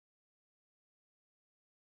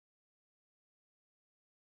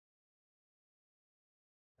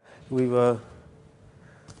we were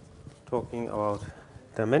talking about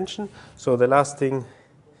dimension. So the last thing,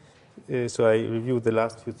 so I reviewed the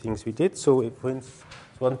last few things we did. So for instance,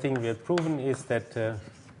 one thing we have proven is that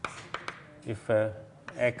if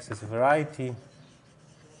X is a variety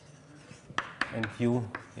and U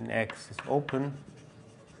in X is open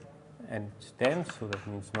and dense, so that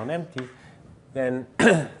means non-empty, then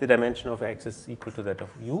the dimension of X is equal to that of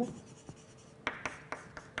U.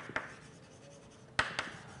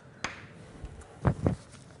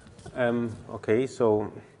 Okay, so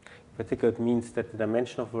in particular it means that the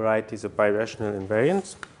dimension of variety is a birational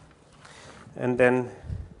invariance. And then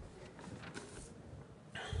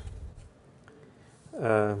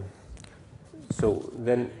so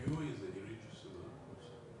then,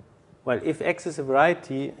 well, if X is a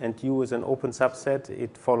variety and U is an open subset,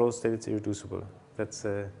 it follows that it's irreducible. That's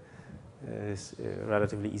a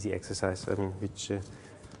relatively easy exercise. I mean, which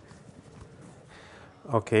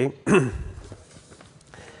okay.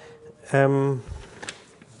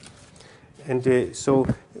 So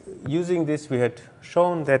using this, we had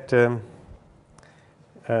shown that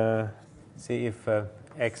say if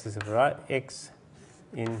X is a variety, X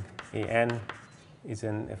in AN is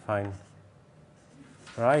an affine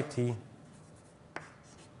variety,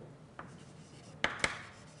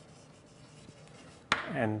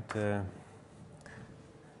 and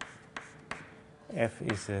F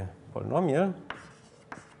is a polynomial,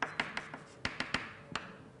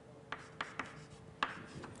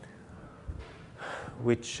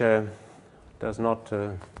 which does not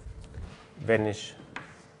vanish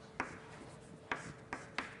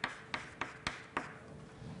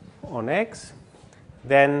on X,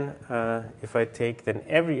 then if I take then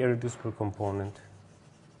every irreducible component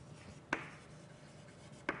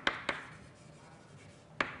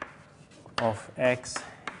of X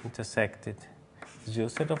intersected 0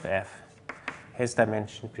 set of F has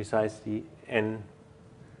dimension precisely n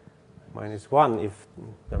minus 1 if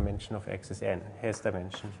dimension of X is n, has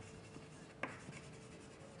dimension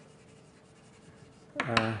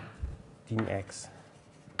dim X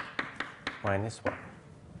minus 1.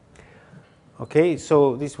 Okay,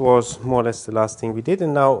 so this was more or less the last thing we did,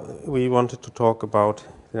 and now we wanted to talk about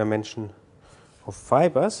the dimension of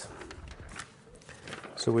fibers,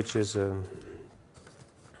 so which is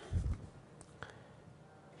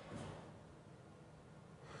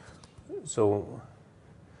so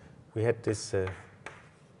we had this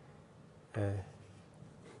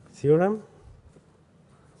theorem.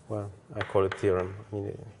 Well, I call it theorem. I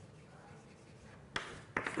mean,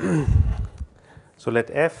 so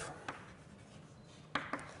let F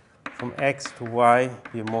from X to Y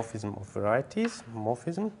be a morphism of varieties.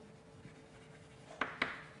 Morphism.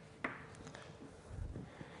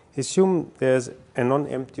 Assume there's a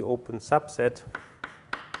non-empty open subset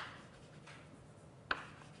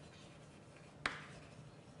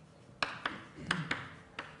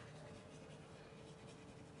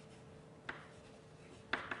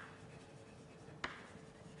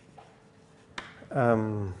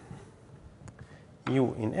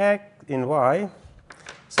U in X in Y,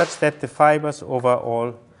 such that the fibers over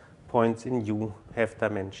all points in U have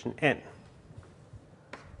dimension n.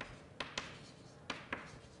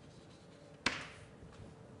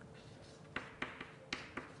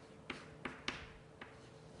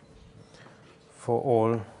 For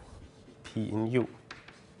all P in U.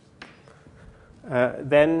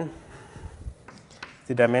 Then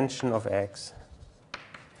the dimension of X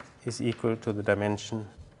is equal to the dimension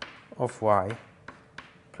of Y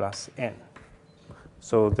plus n.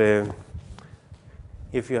 So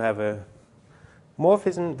if you have a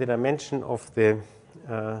morphism, the dimension of the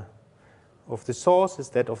source is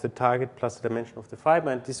that of the target plus the dimension of the fiber,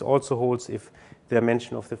 and this also holds if the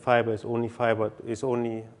dimension of the fiber is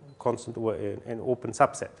only constant over an open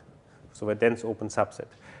subset, so a dense open subset.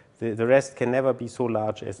 The rest can never be so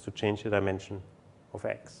large as to change the dimension of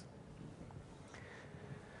X.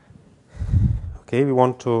 Okay, we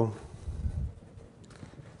want to.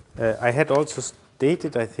 I had also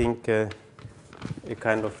stated, I think, a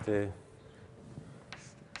kind of the,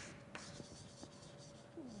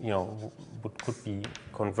 what could be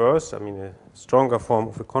converse. I mean, a stronger form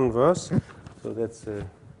of a converse. So that's a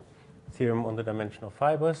theorem on the dimension of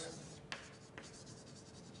fibers.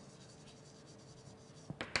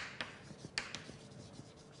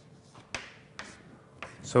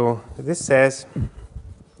 So this says,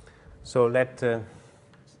 so let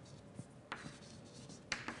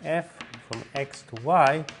F from X to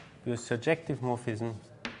Y be a surjective morphism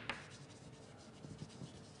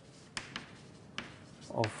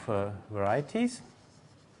of varieties.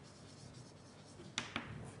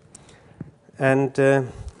 And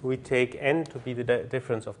we take n to be the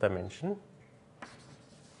difference of dimension.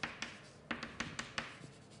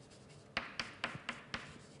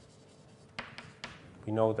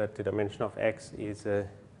 We know that the dimension of x is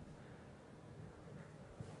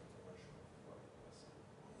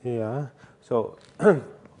yeah. So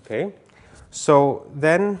okay. So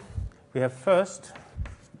then we have first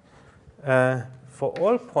for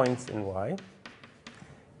all points in y,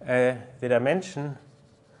 the dimension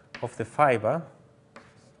of the fiber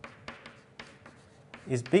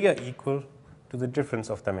is bigger or equal to the difference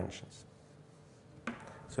of dimensions.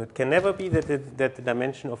 So it can never be that the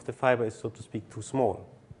dimension of the fiber is, so to speak, too small.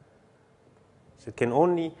 So it can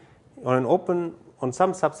only, on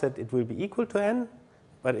some subset it will be equal to n,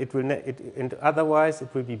 but and otherwise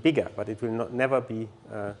it will be bigger, but it will never be,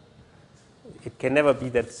 it can never be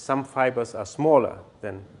that some fibers are smaller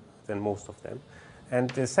than most of them. And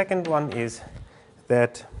the second one is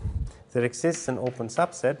that there exists an open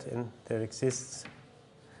subset, and there exists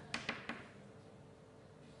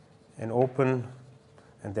an open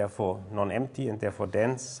and therefore non-empty and therefore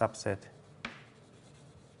dense subset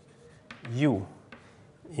U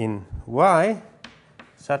in Y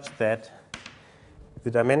such that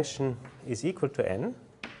the dimension is equal to n.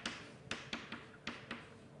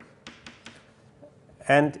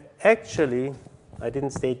 And actually, I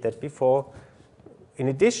didn't state that before, in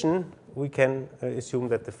addition, we can assume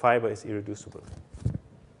that the fiber is irreducible.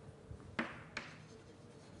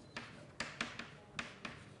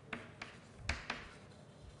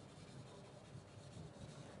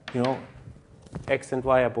 You know, x and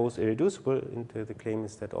y are both irreducible, and the claim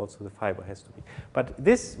is that also the fiber has to be. But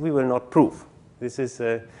this we will not prove. This is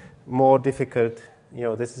more difficult. You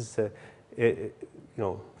know, this is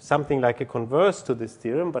something like a converse to this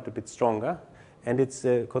theorem, but a bit stronger, and it's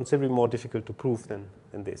considerably more difficult to prove than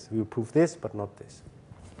this. We will prove this, but not this.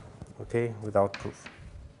 Okay, without proof.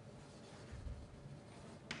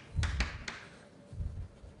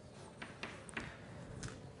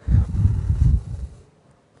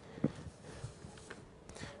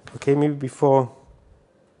 Okay, maybe before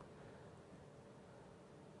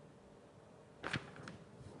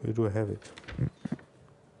where do I have it?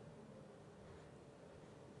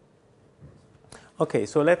 Okay,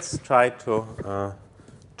 so let's try to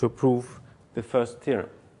prove the first theorem.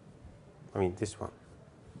 I mean this one.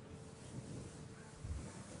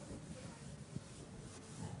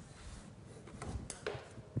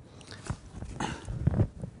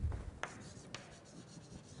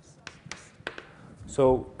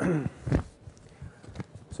 So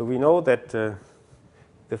we know that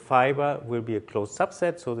the fiber will be a closed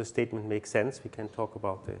subset, so the statement makes sense. We can talk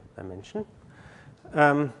about the dimension.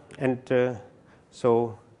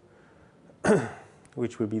 So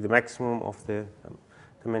which will be the maximum of the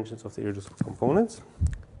dimensions of the irreducible components.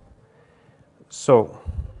 So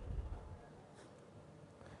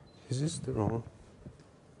is this the wrong?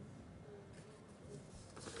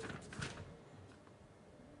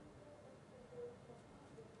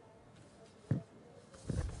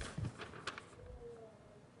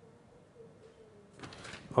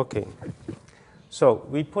 Okay, so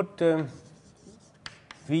we put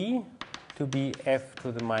V to be f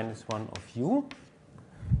to the minus 1 of u,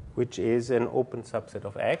 which is an open subset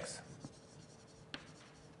of x.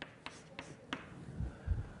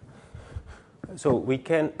 So we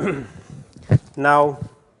can now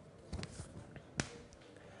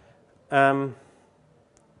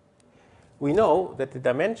we know that the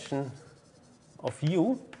dimension of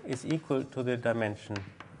u is equal to the dimension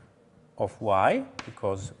of y,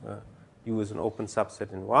 because u is an open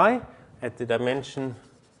subset in y, and the dimension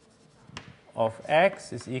of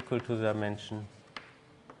x is equal to the dimension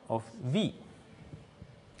of v.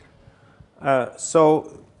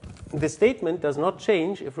 So the statement does not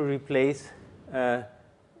change if we replace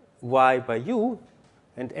y by u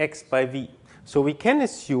and x by v. So we can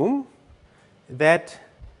assume that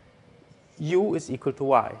u is equal to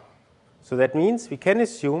y. So that means we can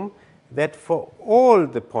assume that for all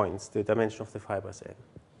the points, the dimension of the fiber is n.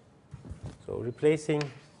 So replacing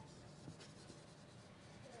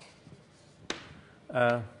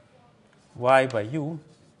y by u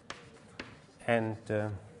and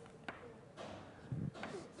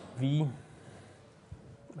v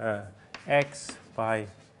x by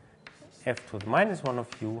f to the minus 1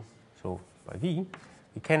 of u, so by v,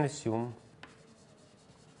 we can assume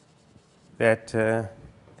that the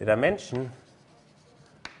dimension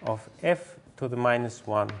of f to the minus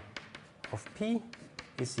 1 of p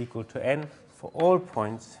is equal to n for all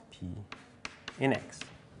points p in x.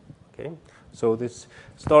 Okay? So this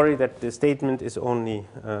story that the statement is only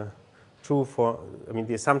true for, I mean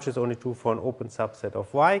the assumption is only true for an open subset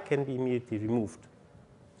of y can be immediately removed.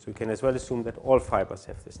 So we can as well assume that all fibers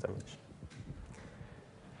have this dimension.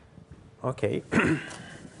 Okay.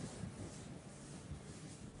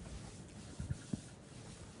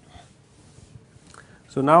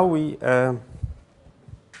 So now we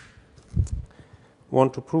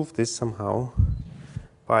want to prove this somehow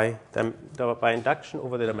by induction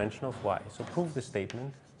over the dimension of y. So prove the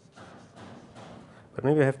statement. But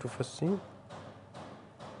maybe I have to first see.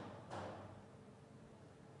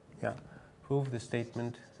 Yeah, prove the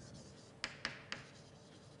statement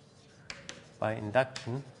by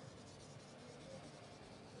induction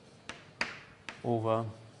over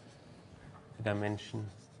the dimension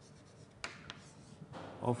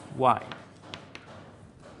of y.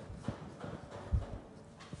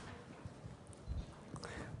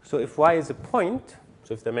 So if y is a point,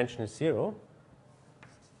 so if dimension is 0,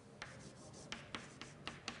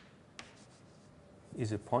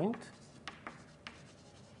 is a point,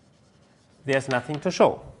 there's nothing to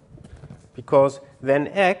show, because then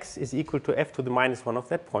x is equal to f to the minus 1 of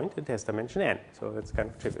that point. It has dimension n, so that's kind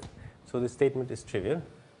of trivial. So the statement is trivial.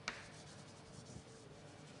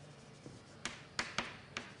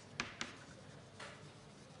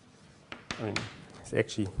 I mean, it's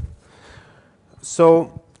actually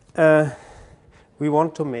so we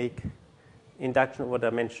want to make induction over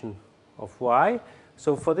dimension of y.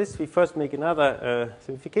 So for this, we first make another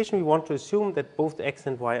simplification. We want to assume that both x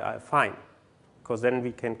and y are affine, because then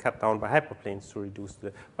we can cut down by hyperplanes to reduce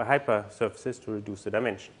by hypersurfaces to reduce the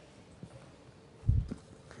dimension.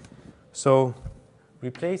 So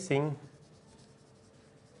replacing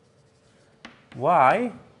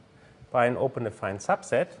y by an open affine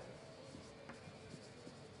subset,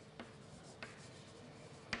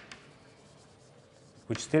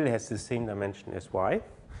 which still has the same dimension as y,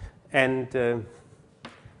 and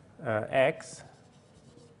x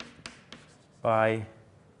by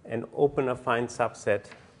an open affine subset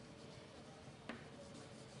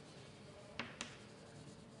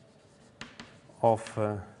of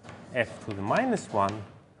f to the minus 1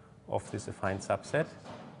 of this affine subset,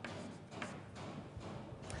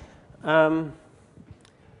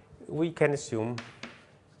 we can assume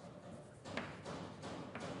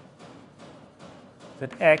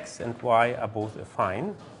that x and y are both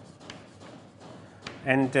affine.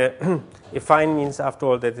 And affine means, after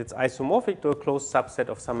all, that it's isomorphic to a closed subset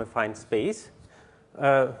of some affine space.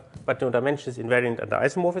 But no dimension is invariant under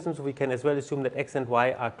isomorphism, so we can as well assume that x and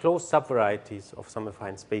y are closed subvarieties of some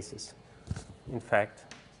affine spaces. In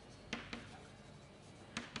fact,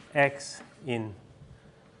 x in,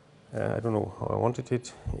 I don't know how I wanted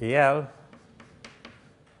it, AL,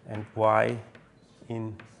 and y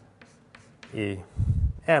in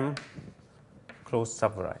AM, closed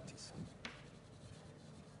subvarieties.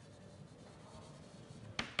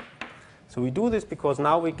 So we do this because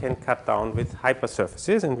now we can cut down with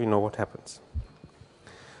hypersurfaces, and we know what happens.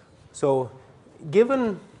 So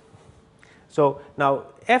now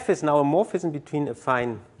f is now a morphism between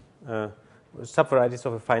affine subvarieties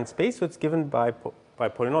of affine space, so it's given by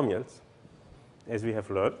polynomials, as we have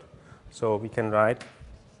learned. So we can write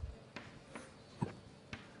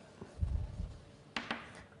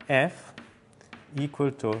f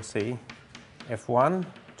equal to, say, f1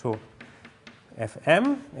 to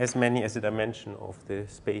fm, as many as the dimension of the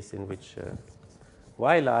space in which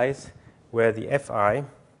y lies, where the fi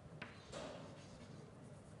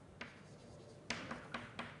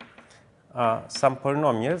are some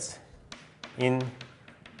polynomials in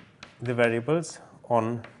the variables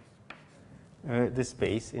on the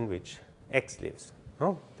space in which x lives.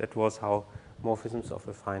 No? That was how morphisms of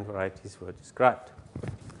affine varieties were described.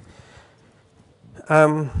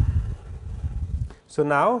 So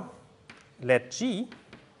now let G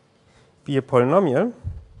be a polynomial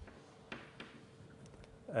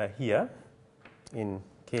here in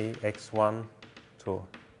kx1 to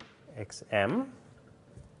xm,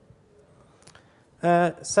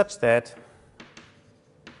 such that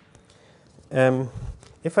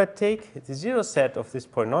if I take the zero set of this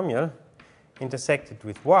polynomial intersected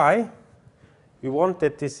with y, we want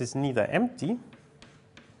that this is neither empty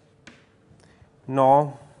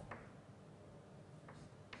nor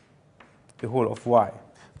the whole of y.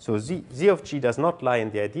 So z of g does not lie in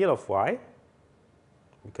the ideal of y.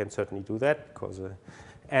 We can certainly do that because,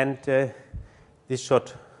 and this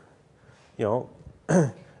should,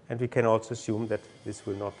 and we can also assume that this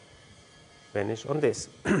will not vanish on this.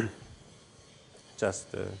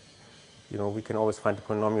 Just, we can always find a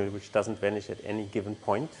polynomial which doesn't vanish at any given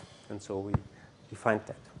point, and so we find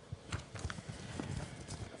that.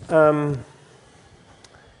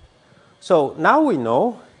 So now we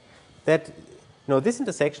know that this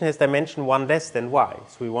intersection has dimension 1 less than y.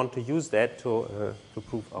 So we want to use that to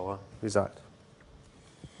prove our result.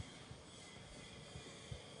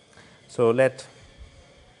 So let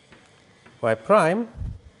y prime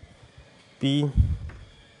be,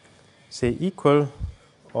 say, equal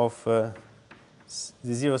of the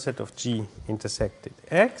zero set of G intersected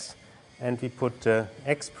x, and we put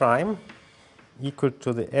x prime equal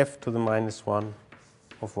to the f to the minus 1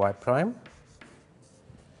 of y prime.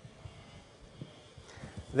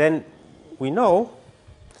 Then we know,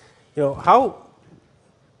 how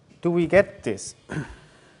do we get this?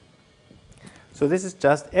 So this is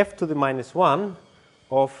just f to the minus 1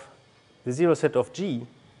 of the zero set of G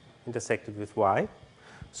intersected with y.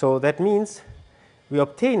 So that means we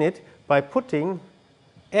obtain it by putting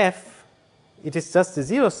f, it is just the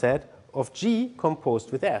zero set of G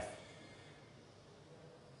composed with f.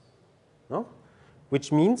 No?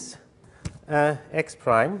 Which means x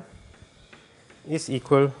prime is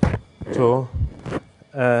equal to,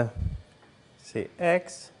 say,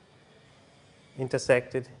 x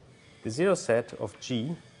intersected the zero set of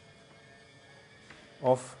G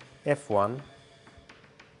of f1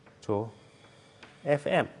 to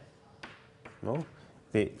fm. No?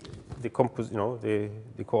 The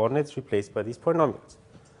coordinates replaced by these polynomials.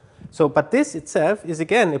 So, but this itself is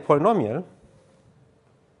again a polynomial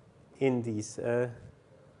in these, a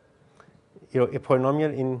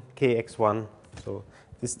polynomial in kx1. So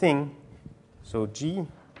this thing, so G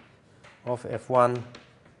of f1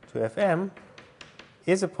 to fm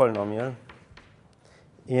is a polynomial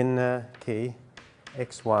in k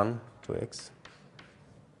x1 to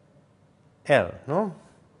xl. No?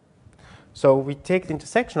 So we take the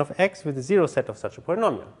intersection of x with the zero set of such a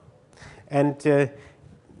polynomial. And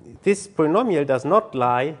this polynomial does not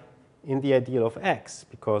lie in the ideal of x,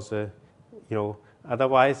 because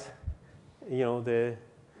otherwise,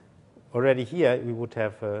 already here we would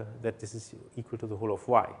have that this is equal to the whole of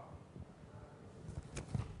y.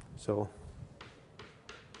 So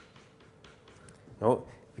no,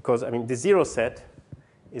 because the zero set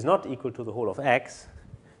is not equal to the whole of x,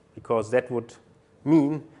 because that would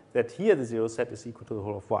mean that here the zero set is equal to the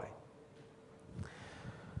whole of y.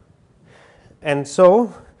 And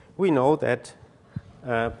so we know that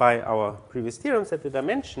by our previous theorems that the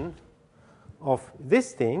dimension of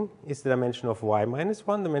this thing is the dimension of y minus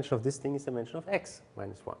 1, the dimension of this thing is the dimension of x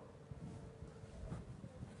minus 1.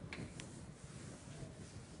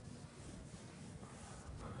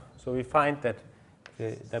 So we find that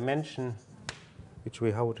the dimension,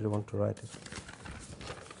 how would I want to write it?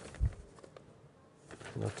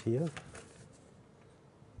 Not here.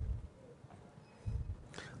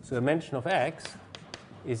 So the dimension of x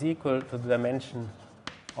is equal to the dimension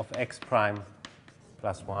of x prime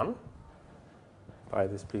plus 1 by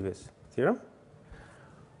this previous theorem,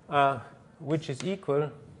 which is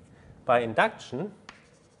equal by induction.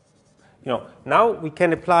 Now we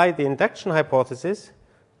can apply the induction hypothesis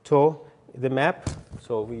to the map.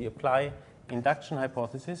 So we apply induction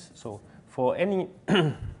hypothesis. So for any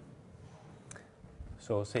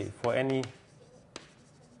so say for any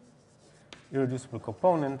irreducible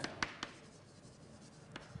component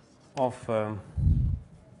of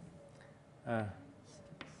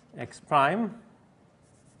x prime,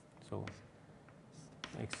 so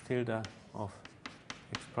x tilde of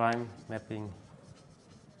x prime mapping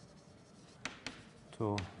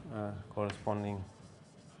to corresponding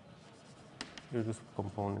irreducible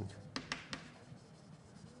component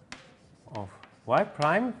of y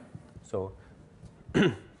prime. So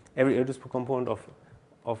every irreducible component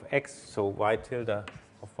of x, so y tilde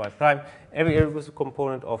of y prime, every irreducible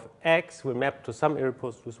component of x will map to some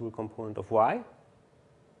irreducible component of y,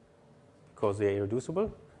 because they are irreducible,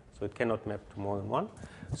 so it cannot map to more than one.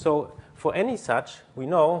 So for any such, we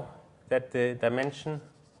know that the dimension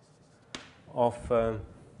of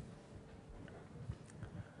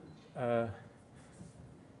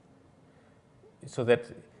so that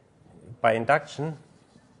by induction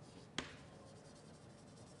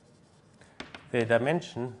the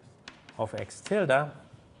dimension of x tilde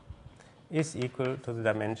is equal to the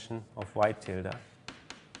dimension of y tilde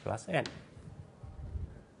plus n.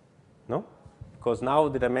 No? Because now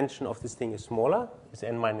the dimension of this thing is smaller, is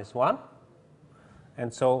n minus 1,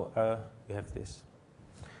 and so we have this.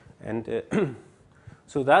 And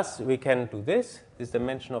so thus we can do this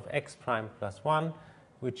dimension of x prime plus 1,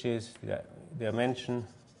 which is the dimension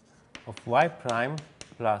of y prime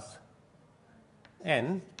plus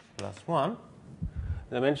n plus 1.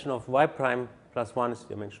 The dimension of y prime plus 1 is the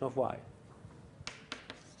dimension of y.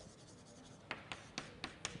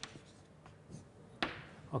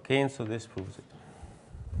 Okay, and so this proves it.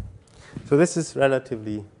 So this is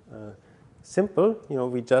relatively simple,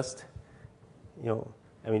 we just,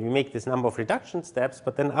 we make this number of reduction steps,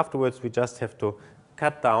 but then afterwards we just have to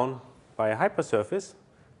cut down by a hypersurface,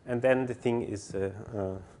 and then the thing is,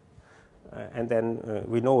 and then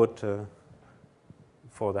we know it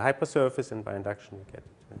for the hypersurface, and by induction we get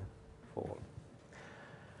it for all.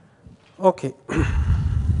 Okay.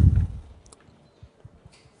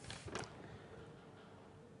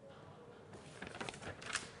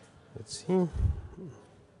 Let's see.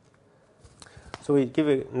 So we give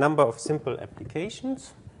a number of simple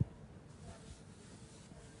applications,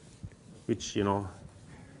 which,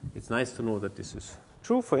 it's nice to know that this is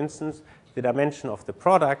true. For instance, the dimension of the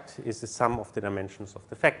product is the sum of the dimensions of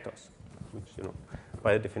the factors, which,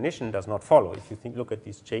 by definition does not follow. If you look at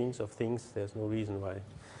these chains of things, there's no reason why.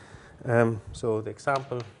 So the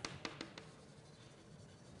example,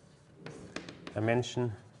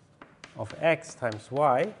 dimension of x times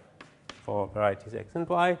y for varieties x and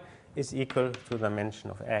y is equal to the dimension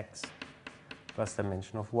of x plus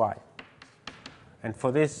dimension of y. And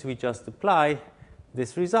for this, we just apply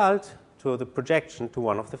this result to the projection to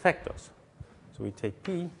one of the factors. So we take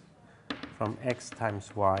p from x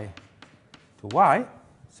times y to y,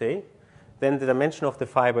 say, then the dimension of the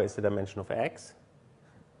fiber is the dimension of x,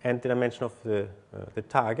 and the dimension of the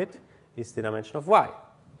target is the dimension of y,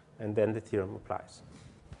 and then the theorem applies.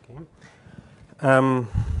 Okay.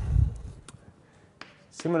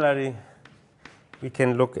 Similarly, we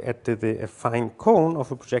can look at the affine cone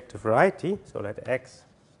of a projective variety. So let x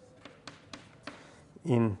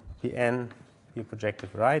in Pn be a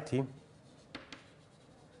projective variety.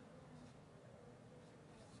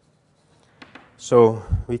 So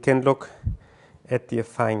we can look at the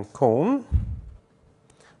affine cone.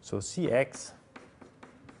 So Cx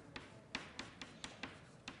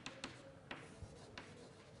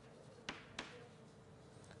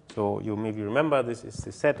so you maybe remember this is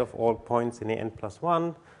the set of all points in a n plus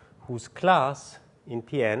 1 whose class in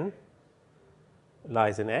Pn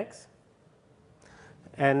lies in X,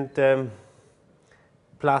 and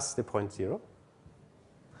plus the point 0.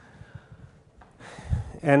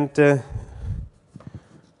 And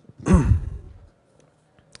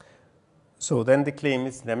so then the claim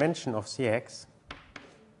is the dimension of Cx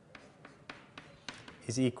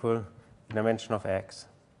is equal to the dimension of X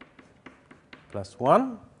plus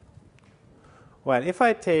 1. Well, if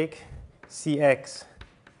I take Cx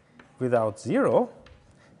without 0,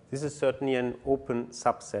 this is certainly an open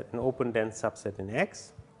subset, an open dense subset in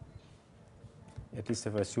X. At least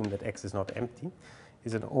if I assume that X is not empty,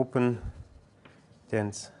 is an open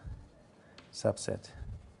dense subset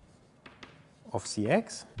of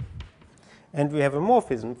Cx. And we have a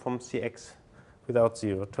morphism from Cx without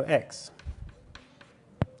 0 to X.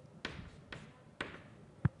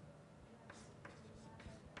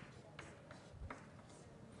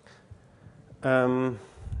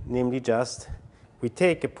 Namely just we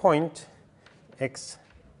take a point x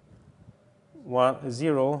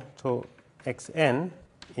 0 to xn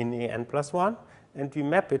in a n plus 1, and we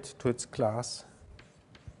map it to its class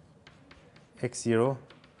x0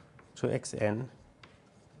 to xn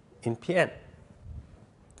in Pn.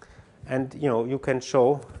 And you can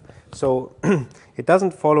show, so it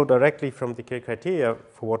doesn't follow directly from the criteria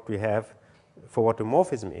for what we have, for what a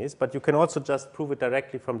morphism is, but you can also just prove it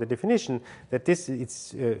directly from the definition that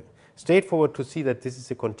it's straightforward to see that this is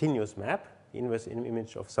a continuous map. The inverse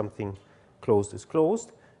image of something closed is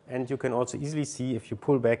closed, and you can also easily see if you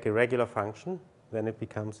pull back a regular function, then it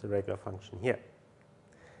becomes a regular function here.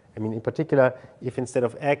 I mean, in particular, if instead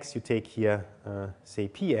of x you take here, say,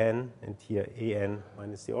 Pn, and here an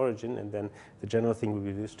minus the origin, and then the general thing will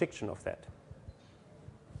be the restriction of that.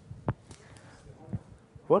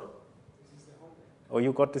 What? Oh,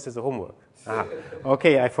 you got this as a homework. Ah,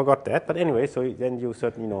 okay, I forgot that. But anyway, so then you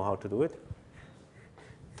certainly know how to do it.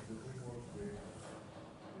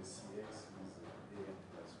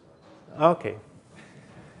 Okay.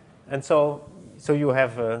 And so you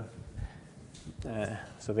have,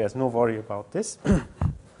 so there's no worry about this.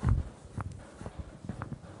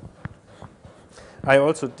 I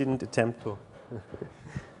also didn't attempt to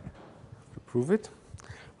prove it.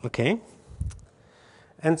 Okay.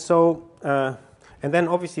 And so, and then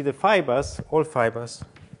obviously the fibers, all fibers.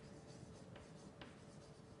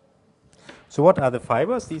 So what are the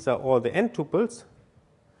fibers? These are all the n tuples,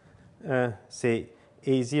 say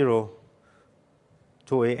A0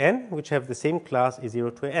 to AN, which have the same class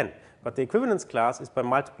A0 to AN. But the equivalence class is by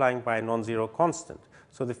multiplying by a non-zero constant.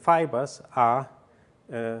 So the fibers are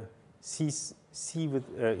C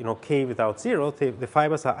with, K without 0. The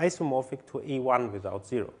fibers are isomorphic to A1 without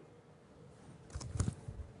 0.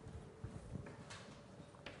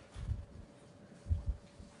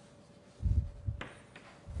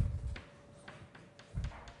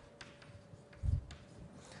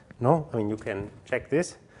 No? I mean, you can check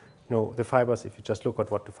this. No, the fibers, if you just look at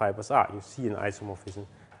what the fibers are, you see an isomorphism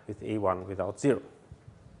with A1 without 0.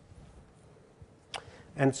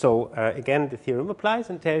 And so, again, the theorem applies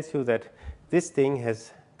and tells you that this thing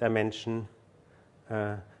has dimension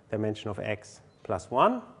of x plus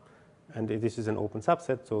 1. And this is an open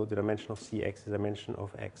subset, so the dimension of Cx is the dimension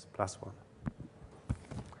of x plus 1.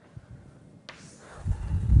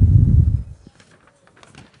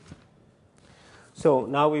 So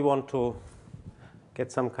now we want to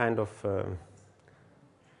get some kind of,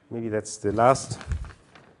 maybe that's the last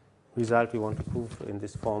result we want to prove in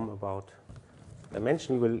this form about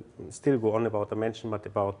dimension. We will still go on about dimension, but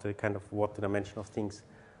about kind of what the dimension of things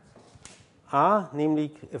are,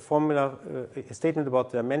 namely a formula, a statement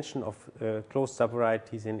about the dimension of closed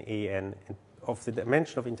subvarieties in AN, and of the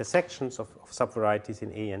dimension of intersections of subvarieties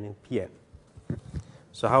in AN and Pn.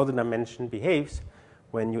 So how the dimension behaves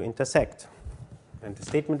when you intersect. And the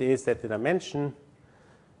statement is that the dimension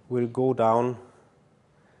will go down,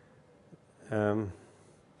 well,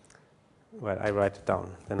 I write it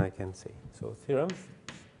down, then I can say. So theorem.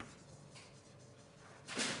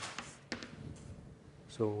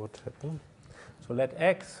 So what happened? So let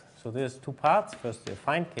x, so there's two parts. First, the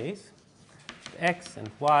affine case. X and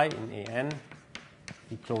y in AN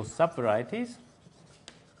be closed subvarieties.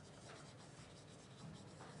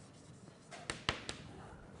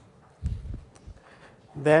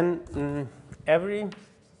 Then every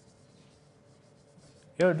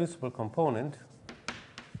irreducible component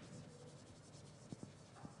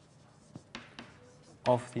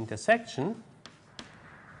of the intersection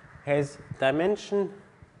has dimension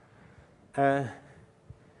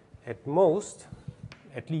at most,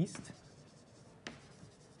 at least,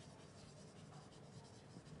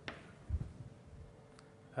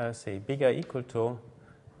 say bigger equal to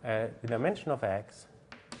the dimension of x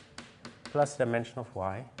plus the dimension of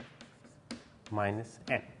y minus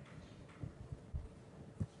n.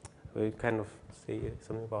 We'll kind of say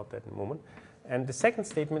something about that in a moment. And the second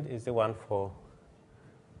statement is the one for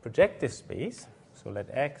projective space. So let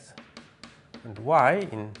x and y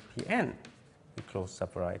in Pn be closed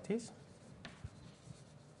subvarieties.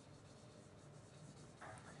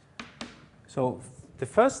 So the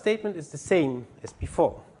first statement is the same as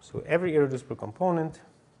before. So every irreducible component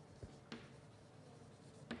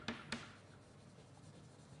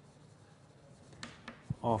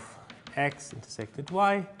of x intersected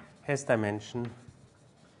y has dimension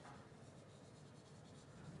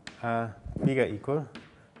bigger equal to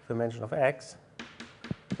the dimension of x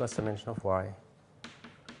plus dimension of y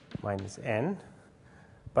minus n.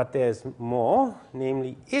 But there's more,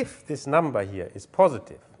 namely if this number here is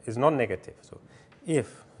positive, is non-negative. So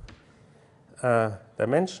if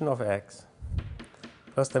dimension of x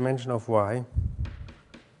plus dimension of y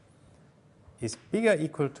is bigger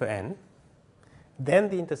equal to n, then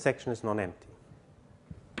the intersection is non-empty.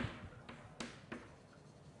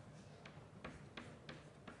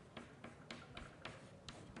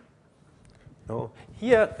 No,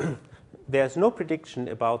 here there's no prediction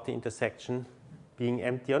about the intersection being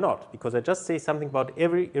empty or not, because I just say something about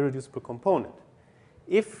every irreducible component.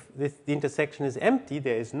 If the intersection is empty,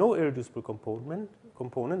 there is no irreducible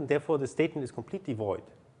component, therefore the statement is completely void.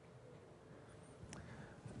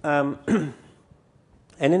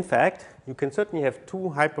 And in fact, you can certainly have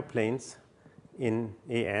two hyperplanes in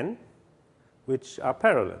AN which are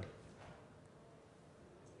parallel,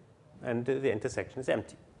 and the intersection is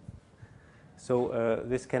empty. So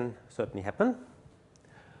this can certainly happen,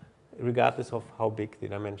 regardless of how big the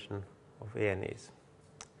dimension of AN is.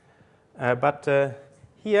 But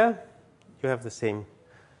here you have the same.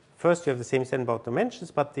 First, you have the same statement about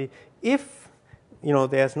dimensions, but if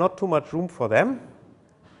there's not too much room for them,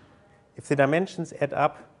 if the dimensions add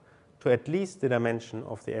up to at least the dimension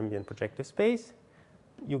of the ambient projective space,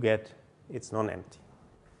 you get it's non-empty.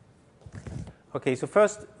 Okay, so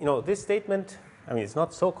first, this statement, I mean, it's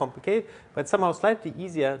not so complicated, but somehow slightly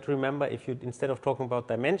easier to remember if you, instead of talking about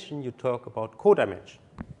dimension, you talk about codimension.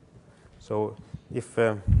 So if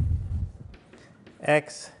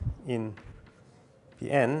x in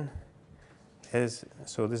Pn has,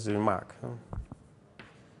 so this is a remark,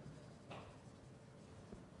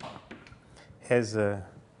 has a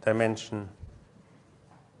dimension,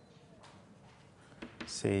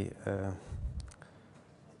 say,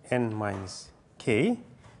 n minus k,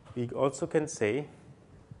 we also can say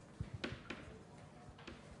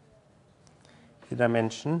the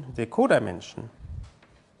dimension, the codimension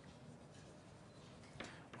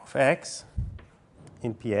of x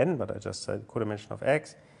in Pn, but I just said codimension of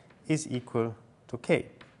x is equal to k.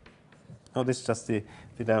 no, this is just the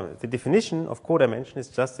definition of codimension is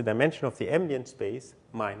just the dimension of the ambient space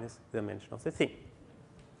minus the dimension of the thing.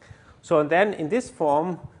 So and then in this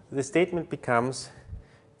form, the statement becomes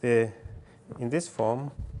in this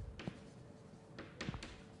form,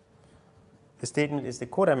 the statement is the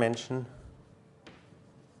codimension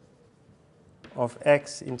of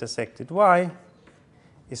x intersected y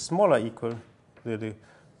is smaller equal to the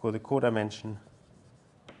codimension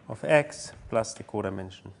of x plus the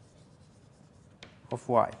codimension of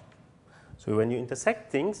y. So when you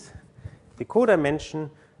intersect things, the codimension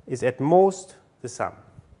is at most the sum.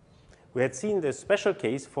 We had seen the special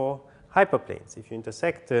case for hyperplanes. If you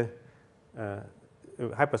intersect the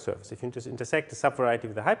hypersurface, if you intersect the subvariety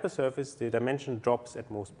with the hypersurface, the dimension drops at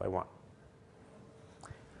most by 1.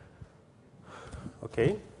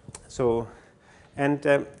 Okay, so and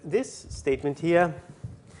this statement here,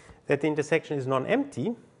 that the intersection is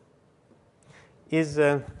non-empty, is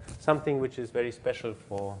something which is very special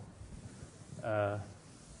for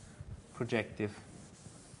projective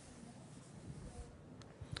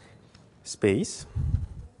space.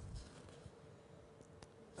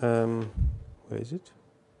 Where is it?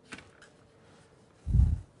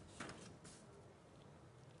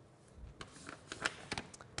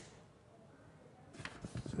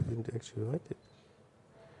 So I didn't actually write it.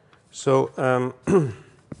 So,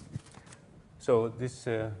 so this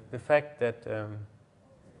the fact that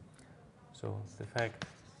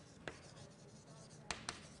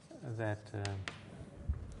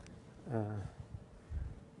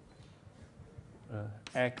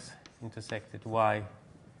x intersected y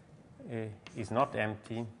is not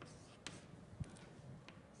empty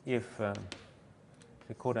if the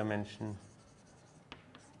codimension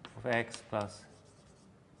of x plus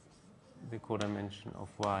the codimension of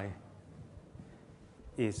y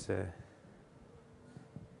is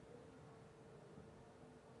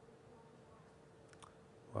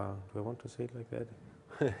wow, do I want to say it like that?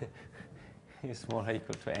 Is smaller or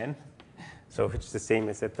equal to n. So which is the same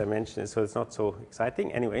as that dimension, so it's not so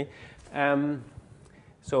exciting. Anyway,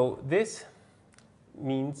 so this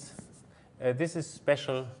means this is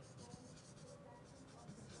special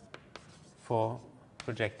for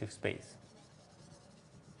projective space.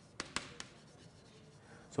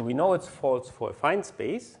 So we know it's false for a fine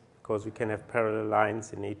space because we can have parallel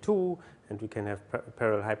lines in A2 and we can have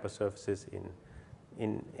parallel hypersurfaces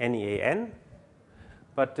in any AN.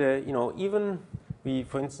 But you know, even we,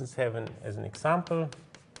 for instance, have as an example,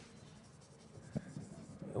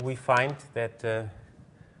 we find that,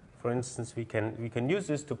 for instance, we can use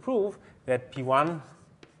this to prove that P1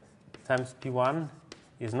 times P1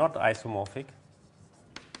 is not isomorphic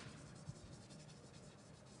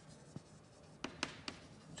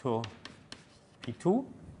to P2.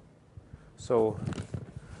 So,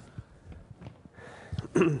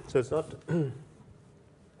 so it's not,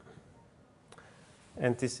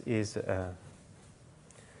 and this is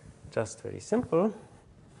just very simple.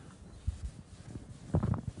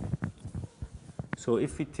 So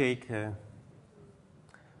if we take,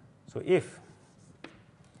 so if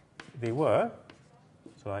they were,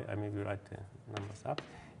 so I maybe write the numbers up,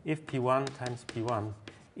 if P1 times P1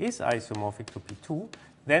 is isomorphic to P2,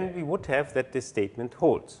 then we would have that this statement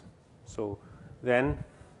holds. So then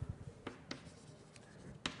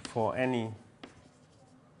for any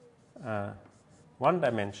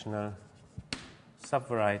one-dimensional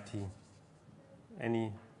subvariety,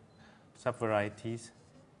 any subvarieties,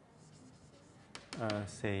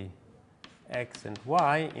 say x and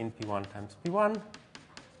y in P1 times P1,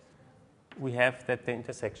 we have that the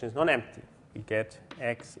intersection is non-empty. We get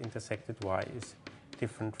x intersected y is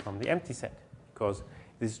different from the empty set, because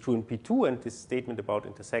this is true in P2, and this statement about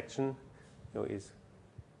intersection, is,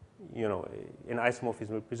 an isomorphism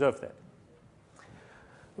will preserve that.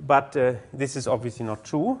 But this is obviously not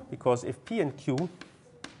true, because if P and Q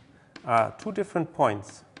are two different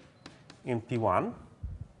points in P1,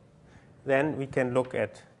 then we can look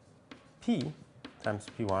at P times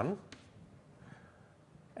P1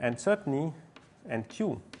 and certainly and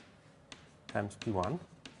Q times P1,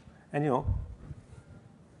 and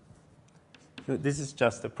this is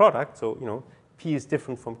just a product, so P is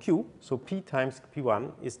different from Q, so P times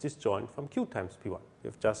P1 is disjoint from Q times P1. We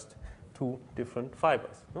have just two different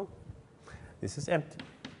fibers. No? This is empty.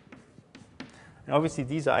 And obviously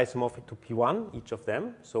these are isomorphic to P1, each of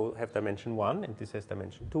them, so have dimension 1, and this has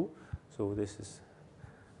dimension 2. So this is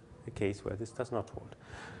a case where this does not hold.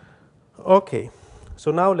 Okay,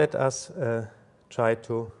 so now let us try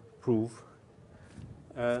to prove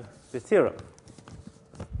the theorem.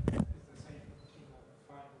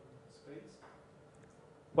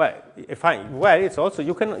 Well, it's also,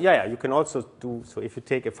 you can, you can also do, so if you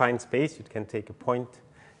take a fine space, you can take a point,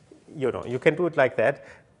 you can do it like that.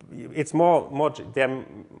 It's there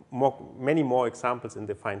are many more examples in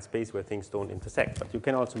the fine space where things don't intersect, but you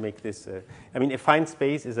can also make this, I mean, a fine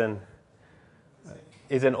space is an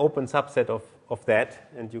open subset of that,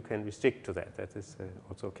 and you can restrict to that. That is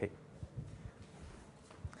also okay.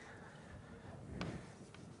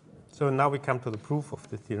 So now we come to the proof of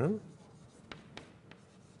the theorem.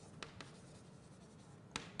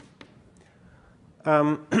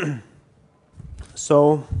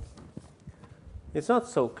 So it's not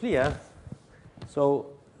so clear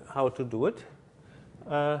how to do it,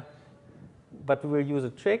 but we will use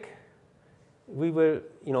a trick. We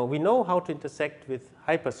know how to intersect with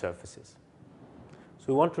hypersurfaces. So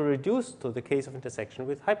we want to reduce to the case of intersection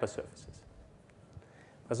with hypersurfaces.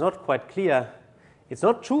 It's not quite clear. It's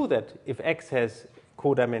not true that if X has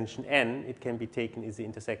codimension n, it can be taken as the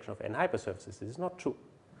intersection of n hypersurfaces. This is not true.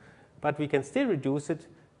 But we can still reduce it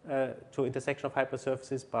to intersection of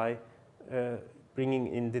hypersurfaces by bringing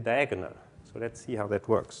in the diagonal. So let's see how that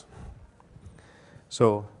works.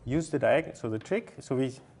 So use the diagonal. So the trick. So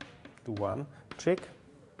we do one trick.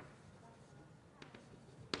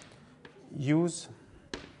 Use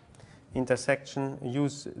intersection.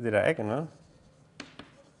 Use the diagonal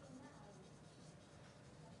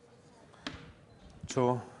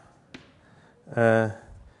to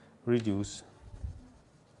reduce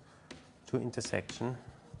to intersection,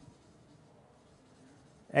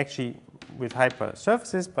 actually with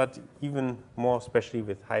hypersurfaces, but even more especially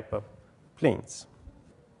with hyperplanes.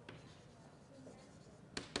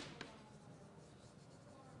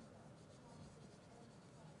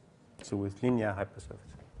 So with linear hypersurfaces.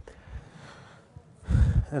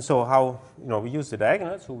 And so how, we use the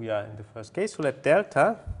diagonal, so we are in the first case, so let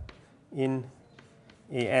delta in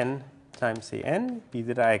an times an be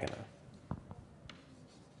the diagonal.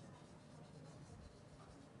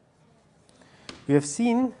 We have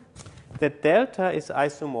seen that delta is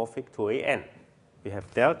isomorphic to an. We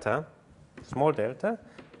have delta, small delta,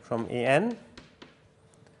 from an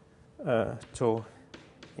to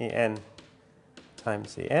an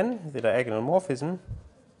times an, the diagonal morphism,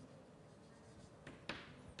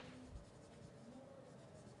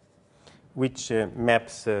 which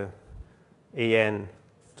maps an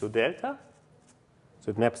to delta. So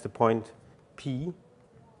it maps the point P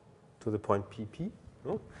to the point PP.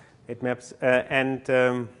 No? It maps, and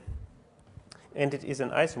it is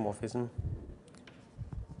an isomorphism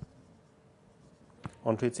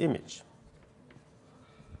onto its image.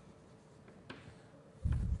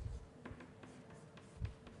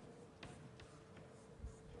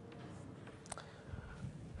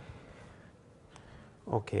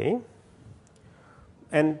 Okay.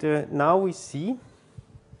 And now we see,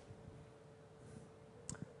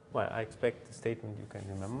 well, I expect the statement you can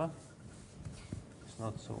remember. It's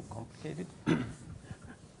not so complicated.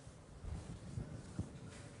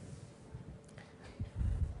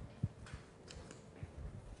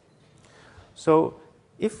 So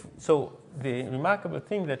the remarkable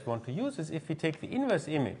thing that we want to use is if we take the inverse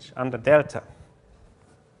image under delta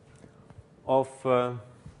of,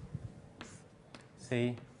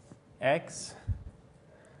 say, x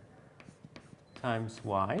times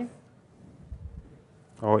y,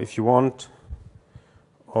 or if you want,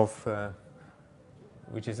 of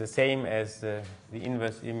which is the same as the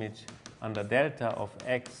inverse image under delta of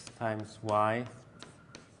x times y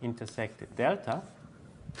intersected delta.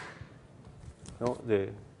 No,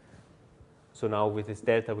 so now with this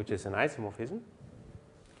delta, which is an isomorphism,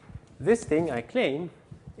 this thing I claim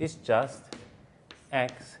is just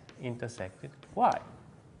x intersected y.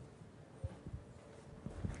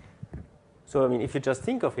 So I mean, if you just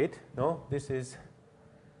think of it, no, this is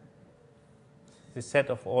the set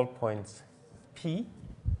of all points P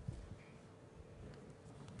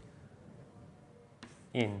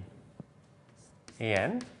in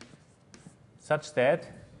an such that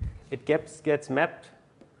it gets mapped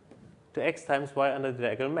to x times y under the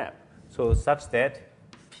diagonal map. So such that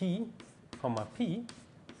P, comma P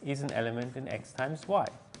is an element in x times y.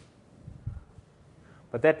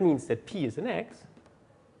 But that means that P is in x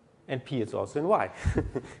and P is also in y.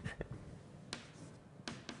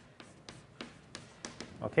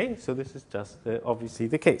 Okay, so this is just obviously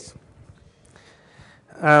the case.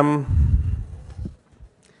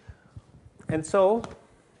 And so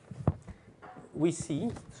we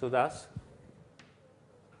see, so thus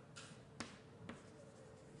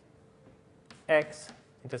x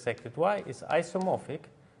intersected y is isomorphic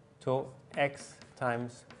to x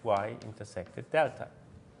times y intersected delta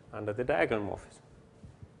under the diagonal morphism.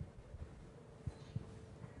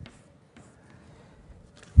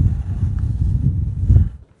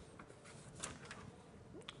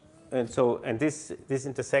 and this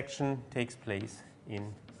intersection takes place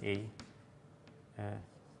in A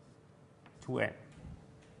 2n.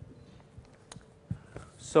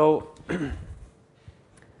 So,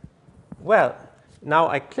 well, now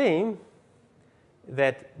I claim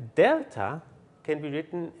that delta can be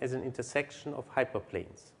written as an intersection of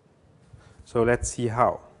hyperplanes. So let's see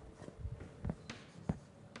how.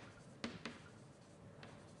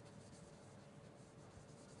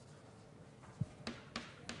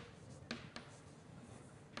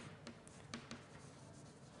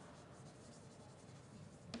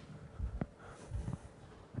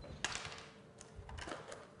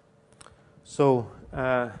 So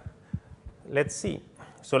let's see.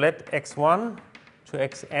 So let x1 to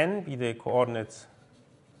xn be the coordinates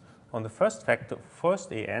on the first factor,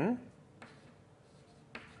 first an,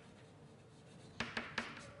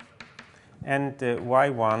 and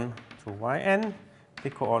y1 to yn the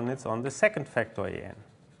coordinates on the second factor an.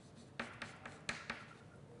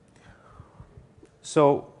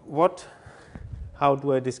 So how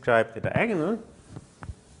do I describe the diagonal?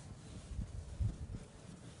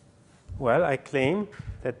 Well, I claim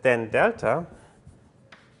that then delta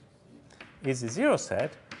is a zero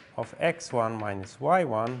set of x1 minus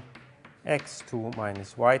y1, x2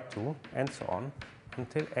 minus y2, and so on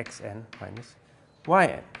until xn minus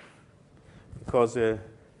yn. Because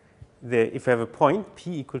if I have a point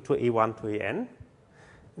p equal to a1 to an,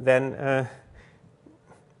 then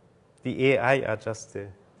the ai are just the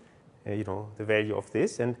value of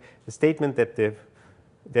this, and the statement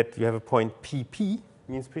that you have a point pp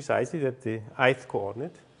means precisely that the ith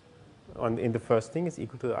coordinate in the first thing is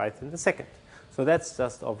equal to the ith in the second. So that's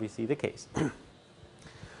just obviously the case.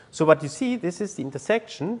 So what you see, this is the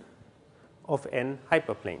intersection of n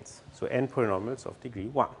hyperplanes, so n polynomials of degree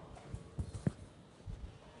 1.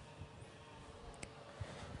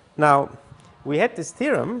 Now, we had this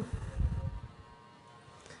theorem.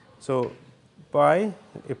 So by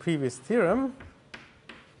a previous theorem,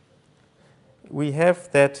 we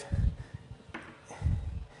have that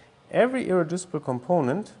every irreducible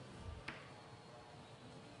component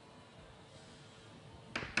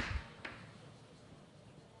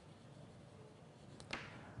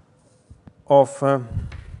of,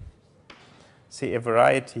 say, a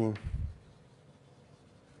variety,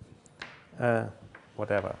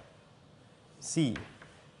 whatever, C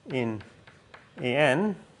in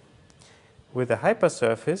an with a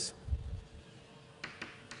hypersurface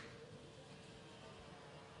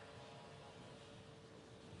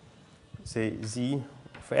say z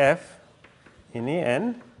of f in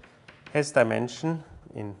an has dimension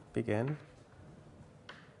in big N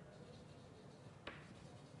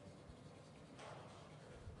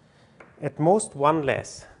at most one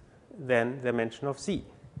less than the dimension of z,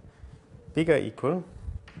 bigger equal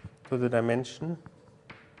to the dimension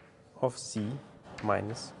of z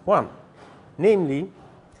minus 1. Namely,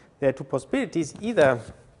 there are two possibilities. Either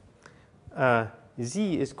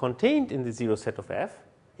z is contained in the zero set of f,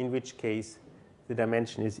 in which case the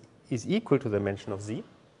dimension is equal to the dimension of z,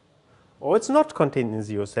 or it's not contained in the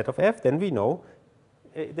zero set of f, then we know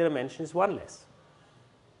the dimension is one less.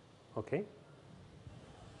 Okay?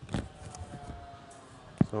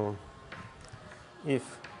 So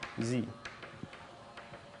if z,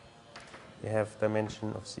 we have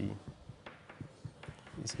dimension of z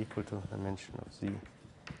is equal to dimension of z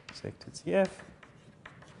sected cf,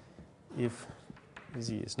 if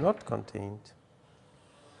z is not contained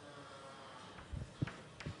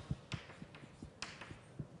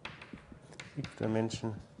equal to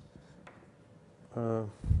dimension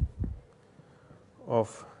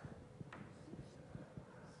of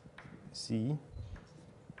z.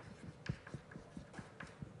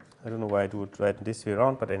 I don't know why I do it right this way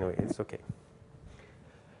around, but anyway, it's okay.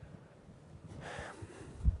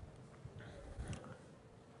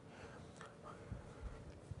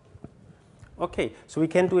 Okay, so we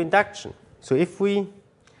can do induction. So if we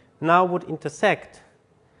now would intersect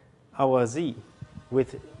our z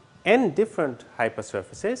with n different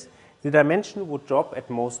hypersurfaces, the dimension would drop at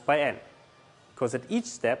most by n, because at each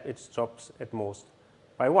step it drops at most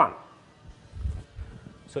by 1.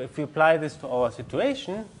 So if we apply this to our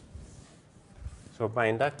situation, so by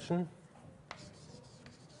induction,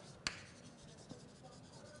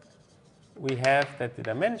 we have that the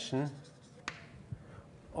dimension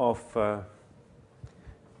of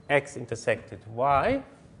x intersected y,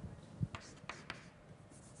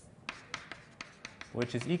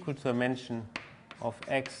 which is equal to the dimension of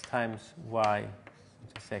x times y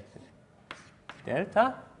intersected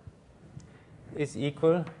delta, is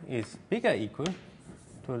bigger equal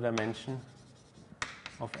to the dimension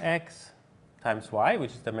of x times y,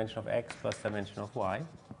 which is dimension of x plus dimension of y,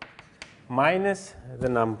 minus the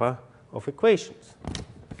number of equations,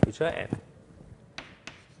 which are n.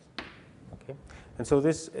 Okay, and so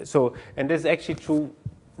this is actually true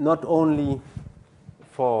not only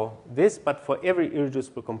for this, but for every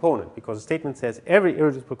irreducible component, because the statement says every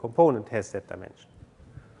irreducible component has that dimension.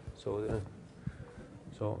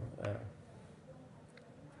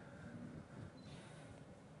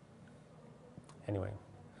 Anyway,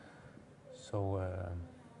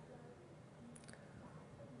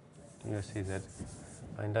 you see that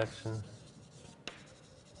by induction,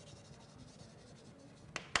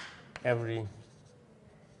 every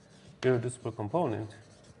irreducible component,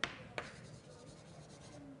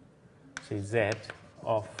 say z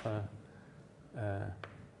of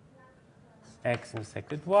x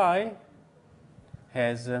intersected y,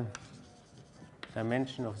 has a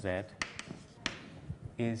dimension of z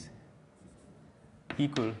is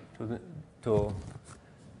equal to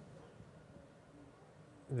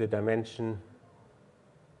the dimension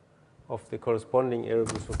of the corresponding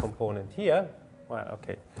irreducible component here. Well,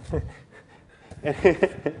 okay.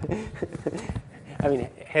 I mean,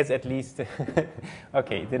 it has at least,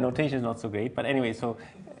 okay, the notation is not so great, but anyway, so,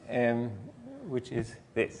 which is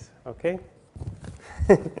this, okay?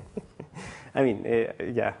 I mean,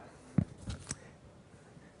 yeah.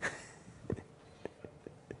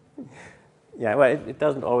 Yeah, well, it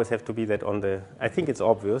doesn't always have to be that on the, I think it's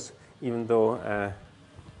obvious, even though,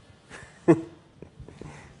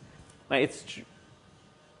 well, it's,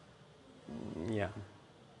 yeah.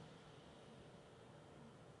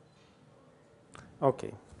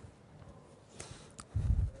 Okay.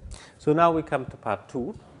 So now we come to part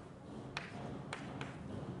 2.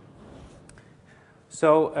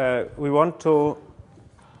 So we want to,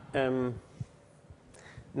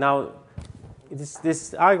 now,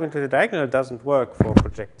 this argument to the diagonal doesn't work for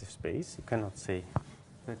projective space. You cannot say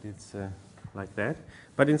that it's like that.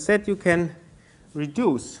 But instead you can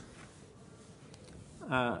reduce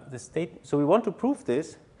the state. So we want to prove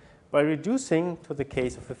this by reducing to the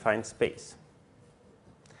case of affine space,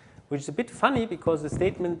 which is a bit funny because the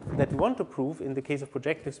statement that we want to prove in the case of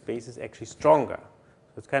projective space is actually stronger.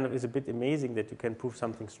 So it kind of is a bit amazing that you can prove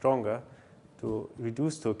something stronger to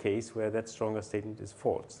reduce to a case where that stronger statement is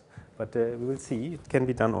false. But we will see, it can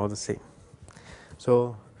be done all the same.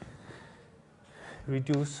 So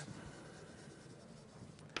reduce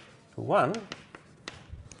to 1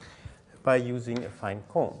 by using affine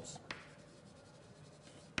cones.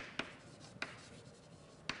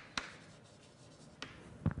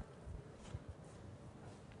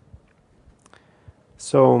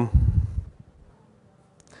 So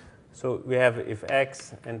we have if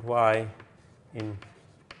x and y in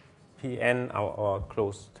Pn are our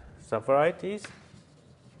closed subvarieties,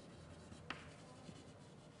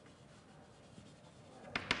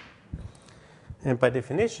 and by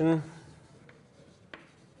definition,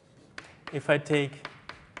 if I take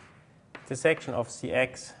the section of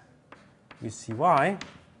Cx with Cy,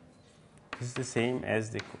 this is the same as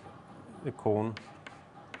the cone.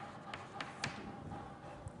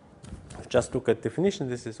 Just look at definition,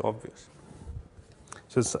 this is obvious.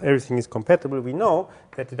 So everything is compatible. We know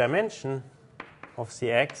that the dimension of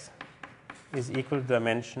Cx is equal to the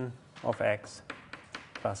dimension of x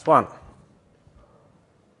plus 1.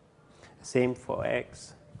 Same for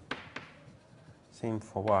x, same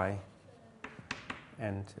for y,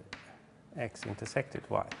 and x intersected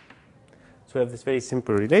y. So we have this very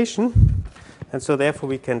simple relation, and so therefore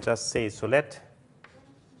we can just say, so let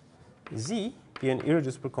z be an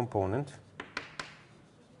irreducible component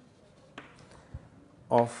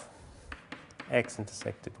of x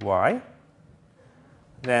intersected y,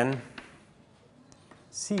 then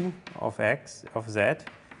c of x of z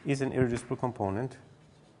is an irreducible component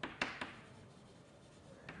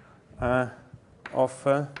of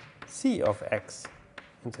c of x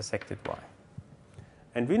intersected y.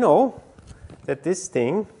 And we know that this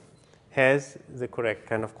thing has the correct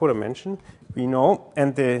kind of codimension. We know,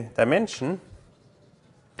 and the dimension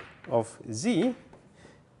of z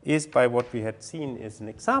is, by what we had seen as an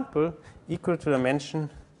example, equal to the dimension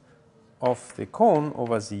of the cone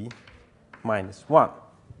over z minus 1.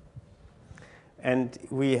 And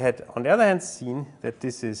we had, on the other hand, seen that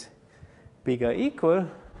this is bigger equal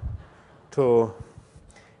to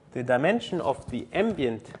the dimension of the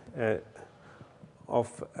ambient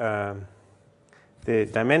of the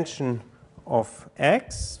dimension of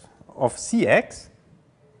x, of Cx,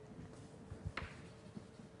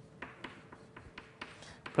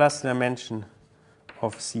 plus the dimension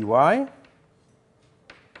of Cy,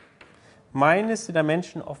 minus the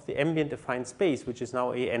dimension of the ambient affine space, which is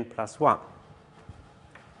now an plus 1.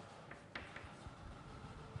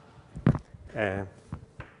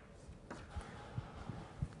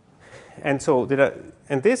 And so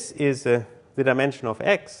and this is the dimension of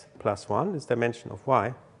x plus 1, this dimension of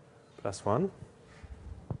y plus 1.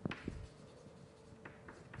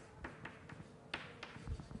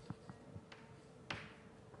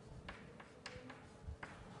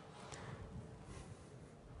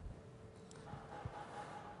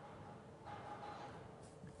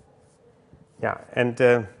 Yeah,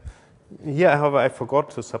 and here, however, I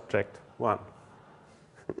forgot to subtract 1.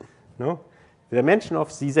 No? The dimension of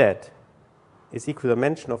Cz is equal to the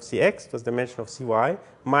dimension of Cx plus the dimension of Cy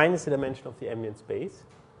minus the dimension of the ambient space.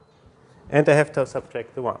 And I have to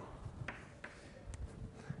subtract the 1.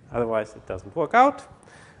 Otherwise, it doesn't work out.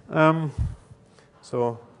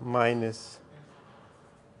 So minus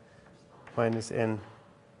n,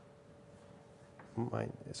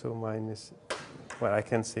 so minus, well, I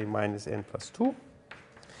can say minus n plus 2.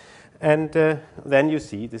 And then you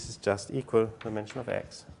see this is just equal dimension of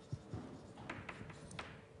x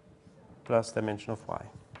plus dimension of y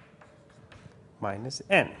minus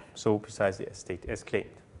n. So precisely as claimed.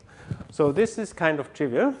 So this is kind of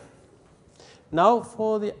trivial. Now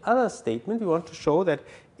for the other statement, we want to show that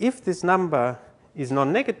if this number is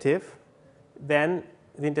non-negative, then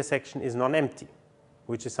the intersection is non-empty,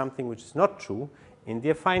 which is something which is not true in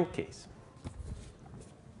the affine case.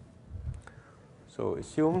 So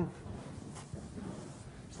assume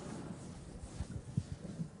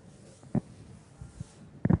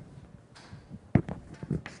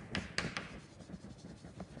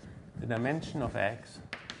the dimension of x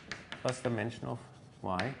plus dimension of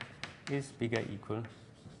y is bigger or equal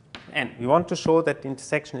to n. We want to show that the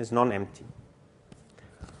intersection is non-empty.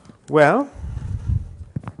 Well,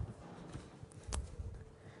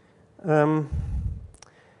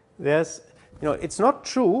 there's, it's not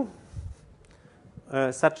true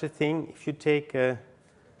such a thing if you take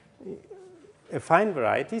affine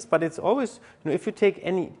varieties, but it's always, if you take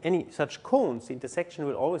any such cones, the intersection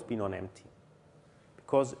will always be non-empty,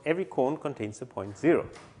 because every cone contains the point 0.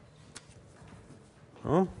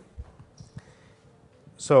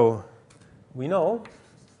 So we know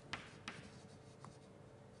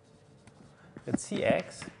that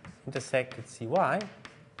Cx intersected Cy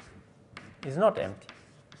is not empty,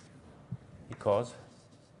 because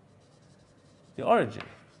the origin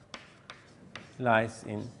lies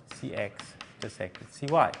in Cx intersected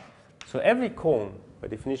Cy. So every cone, by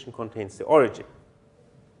definition, contains the origin.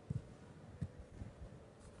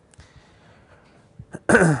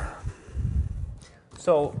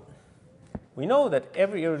 So we know that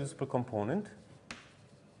every irreducible component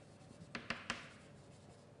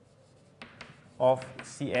of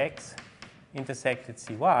Cx intersected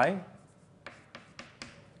Cy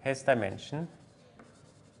has dimension.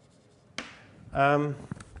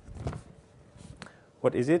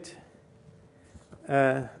 What is it?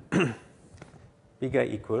 Bigger or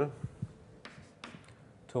equal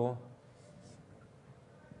to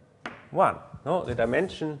 1. No, the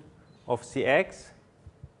dimension of Cx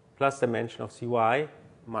plus dimension of Cy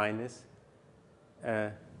minus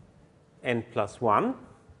n plus 1,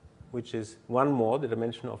 which is 1 more the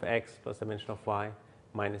dimension of x plus dimension of y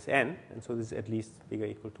minus n, and so this is at least bigger or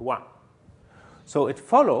equal to 1. So it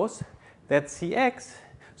follows that Cx,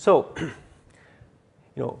 so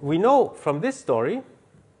we know from this story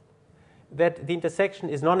that the intersection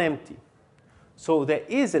is non-empty. So there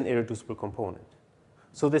is an irreducible component.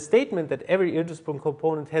 So the statement that every irreducible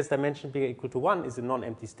component has dimension bigger or equal to 1 is a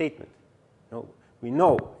non-empty statement. We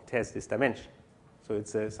know it has this dimension. So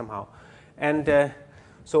it's somehow. And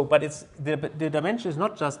so, but it's the dimension is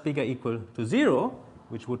not just bigger or equal to 0,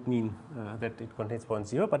 which would mean that it contains point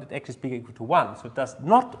 0, but it actually is bigger or equal to 1. So it does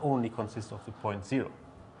not only consist of the point 0.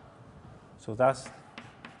 So thus,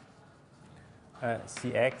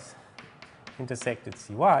 Cx intersected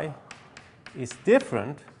Cy is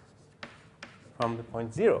different from the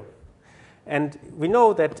point 0. And we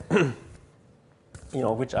know that,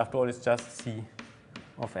 which after all is just C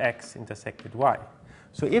of x intersected y.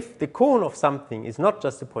 So if the cone of something is not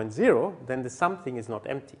just the point 0, then the something is not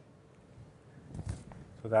empty.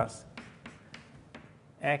 So thus,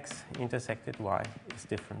 x intersected y is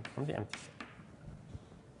different from the empty set.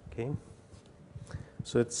 Okay.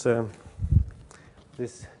 So it's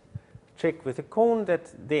this trick with a cone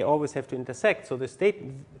that they always have to intersect. So the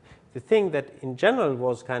thing that in general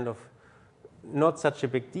was kind of not such a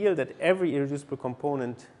big deal, that every irreducible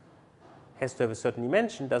component has to have a certain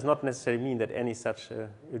dimension, does not necessarily mean that any such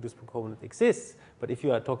irreducible component exists. But if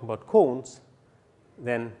you are talking about cones,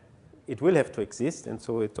 then it will have to exist, and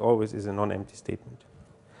so it always is a non-empty statement.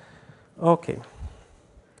 Okay.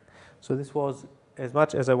 So this was as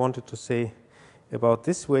much as I wanted to say about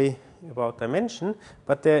this way about dimension,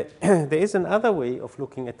 but there is another way of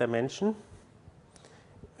looking at dimension,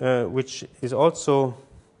 which is also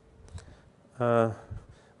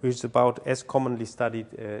which is about as commonly studied,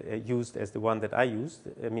 used as the one that I used.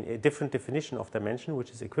 I mean, a different definition of dimension, which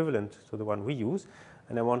is equivalent to the one we use.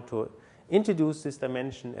 And I want to introduce this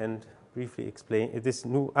dimension and briefly explain this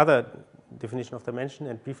new other definition of dimension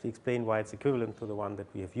and briefly explain why it's equivalent to the one that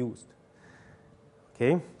we have used.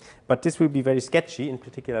 Okay, but this will be very sketchy. In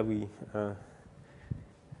particular, we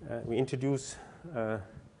introduce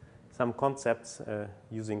some concepts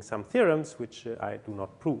using some theorems, which I do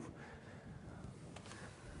not prove.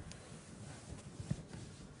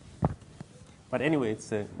 But anyway,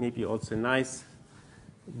 it's maybe also a nice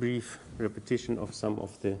brief repetition of some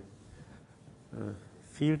of the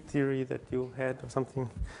field theory that you had or something.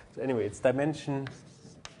 So anyway, it's dimension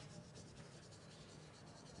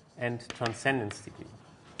and transcendence degree.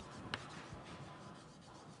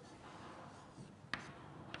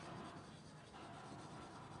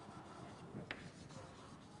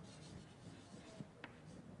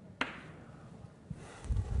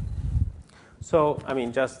 So, I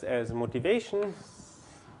mean, just as a motivation,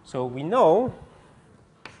 so we know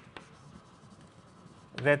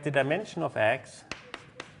that the dimension of X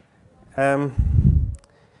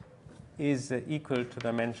is equal to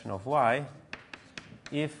dimension of Y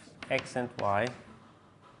if X and Y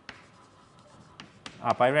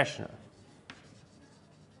are birational.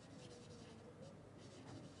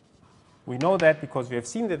 We know that because we have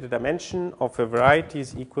seen that the dimension of a variety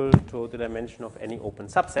is equal to the dimension of any open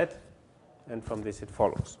subset, and from this it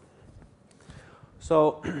follows.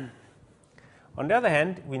 So, on the other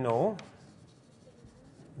hand, we know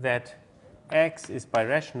that X is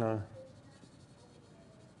birational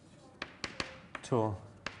to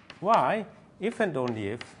Y if and only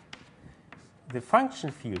if the function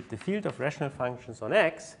field, the field of rational functions on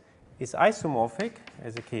X, is isomorphic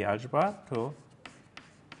as a K algebra to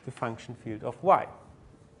the function field of Y.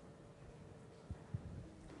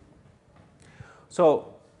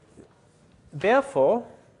 So, therefore,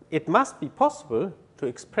 it must be possible to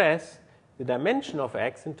express the dimension of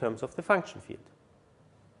X in terms of the function field.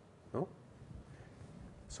 No?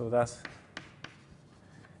 So thus,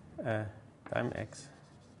 dim X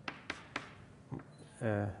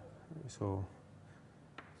so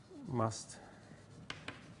must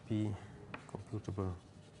be computable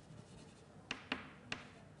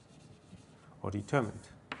or determined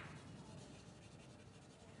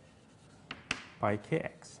by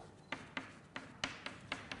Kx.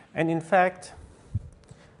 And in fact,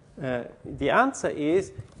 the answer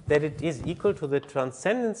is that it is equal to the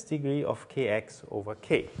transcendence degree of Kx over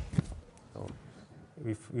K. So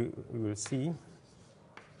we will see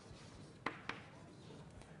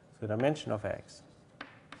the dimension of X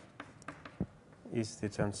is the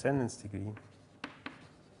transcendence degree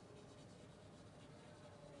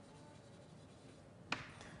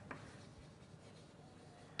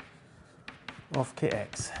of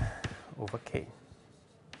Kx over K.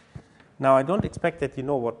 Now, I don't expect that you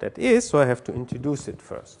know what that is, so I have to introduce it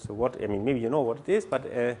first. So what, I mean, maybe you know what it is, but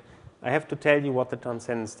I have to tell you what the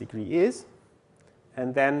transcendence degree is,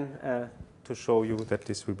 and then to show you that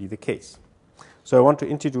this will be the case. So I want to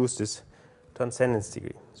introduce this transcendence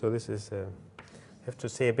degree. So this is, I have to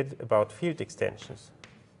say a bit about field extensions.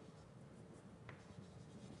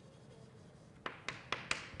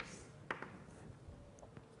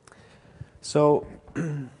 So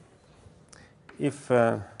if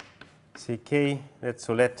say K,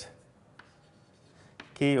 let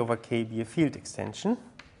K over K be a field extension.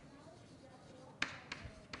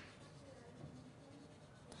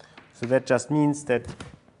 So that just means that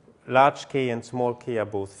large K and small k are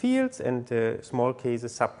both fields, and small k is a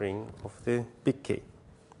subring of the big K.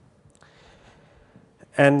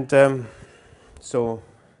 And so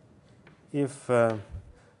if,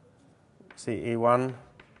 say, A1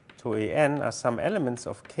 to AN are some elements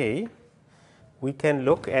of K, we can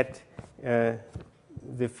look at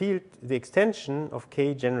the field, the extension of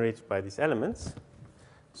K generated by these elements.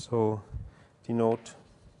 So denote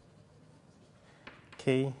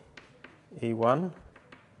K A1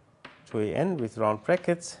 to AN with round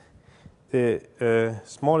brackets, the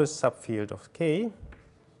smallest subfield of K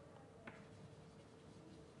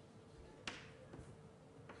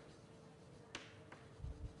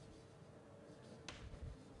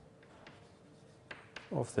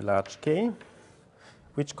of the large K,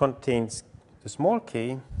 which contains the small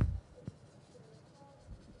k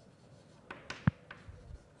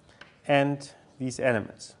and these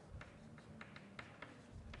elements.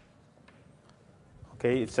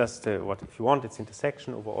 Okay, it's just what, if you want, it's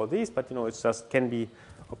intersection over all these, but you know, it's just can be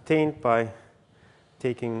obtained by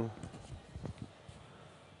taking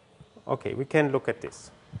Okay, we can look at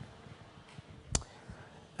this.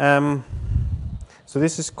 So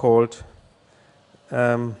this is called,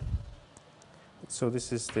 so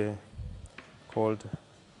this is the called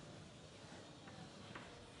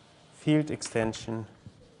field extension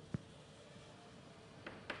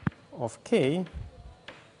of K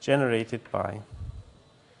generated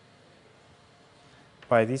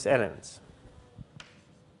by these elements.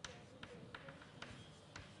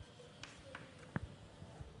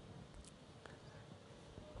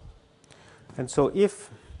 And so if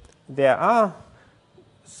there are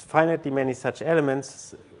finitely many such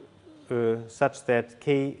elements such that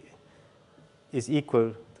K is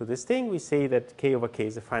equal to this thing, we say that K over K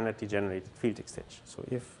is a finitely generated field extension. So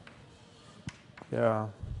if there are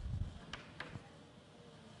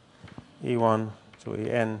E1 to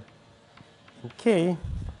En in K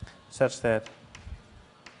such that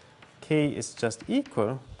K is just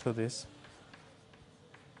equal to this,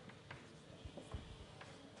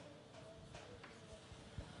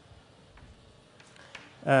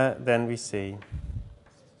 then we say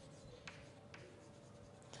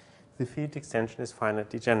the field extension is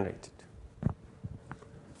finitely generated.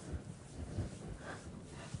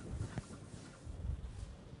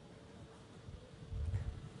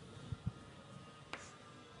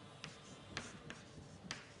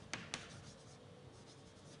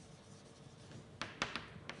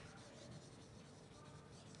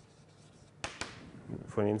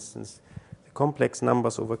 For instance, the complex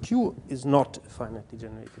numbers over Q is not a finitely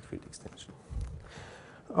generated field extension.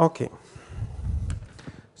 Okay.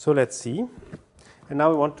 So let's see. And now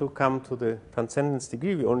we want to come to the transcendence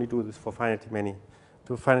degree. We only do this for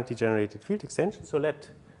finitely generated field extensions. So let's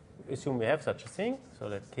assume we have such a thing. So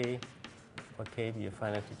let K or K be a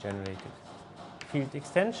finitely generated field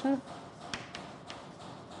extension.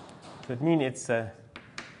 So it means it's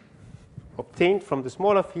obtained from the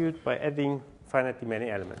smaller field by adding finitely many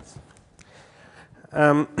elements.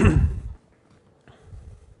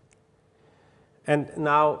 And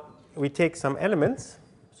now we take some elements.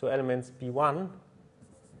 So elements B1,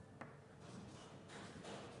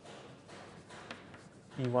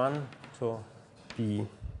 to B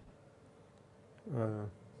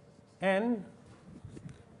n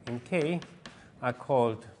in K are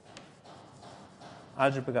called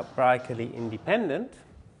algebraically independent.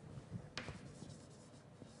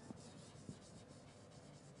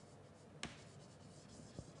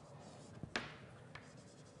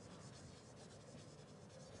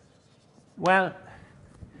 Well,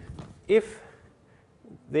 if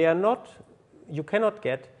they are not, you cannot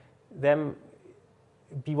get them,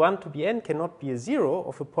 B1 to Bn cannot be a zero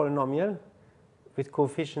of a polynomial with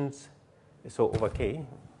coefficients, so over K,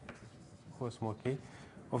 over small k,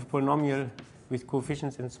 of a polynomial with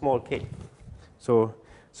coefficients in small k. So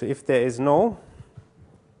if there is no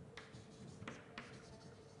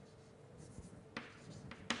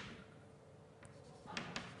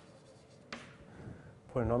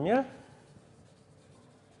polynomial,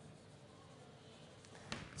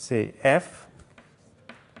 say f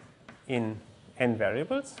in n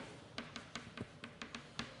variables,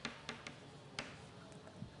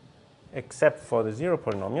 except for the zero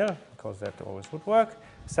polynomial, because that always would work,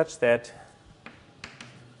 such that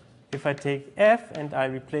if I take f and I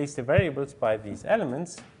replace the variables by these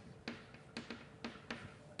elements,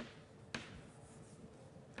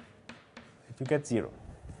 you get 0.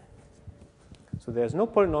 So there's no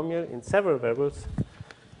polynomial in several variables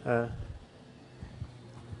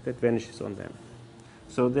that vanishes on them.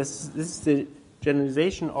 So this is the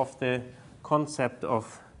generalization of the concept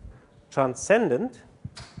of transcendent,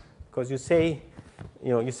 because you say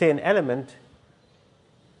an element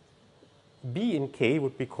B in K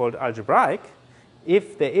would be called algebraic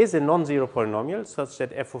if there is a non-zero polynomial such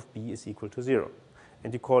that f of B is equal to 0.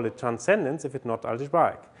 And you call it transcendence if it's not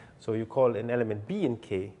algebraic. So you call an element B in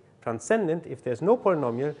K transcendent if there's no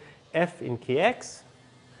polynomial f in Kx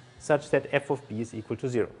such that f of B is equal to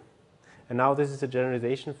 0. And now this is a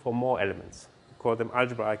generalization for more elements. We call them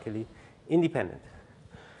algebraically independent.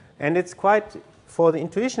 And it's quite, for the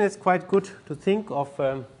intuition, it's quite good to think of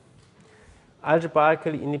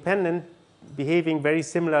algebraically independent behaving very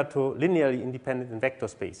similar to linearly independent in vector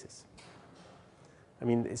spaces. I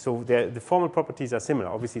mean, so the formal properties are similar.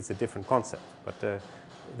 Obviously, it's a different concept, but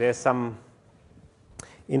there's some,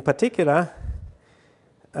 in particular,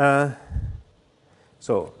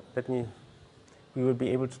 so we will be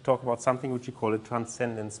able to talk about something which we call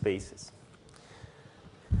transcendent spaces.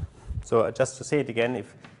 So just to say it again,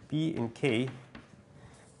 if B in K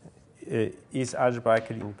is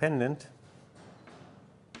algebraically independent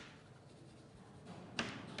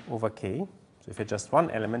over K, so if it's just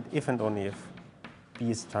one element, if and only if B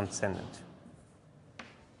is transcendent.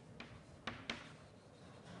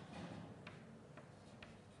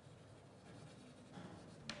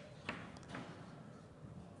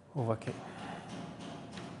 Over K.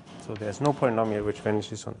 So there's no polynomial which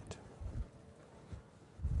vanishes on it.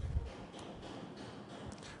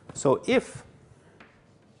 So if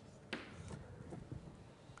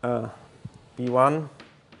B1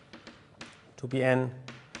 to Bn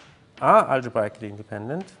are algebraically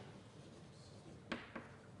independent,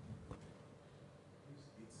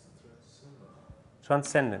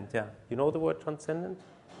 transcendent, yeah. You know the word transcendent?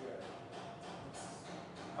 Yeah.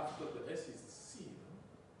 After the S is C,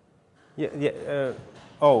 no? Yeah.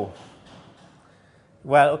 Oh.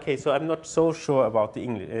 Well, okay. So I'm not so sure about the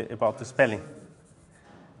English, about the spelling.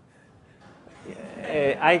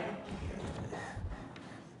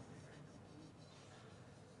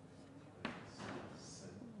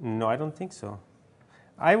 No, I don't think so.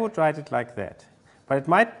 I would write it like that, but it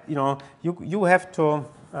might, you have to,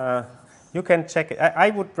 you can check it. I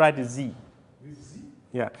would write a Z. With Z?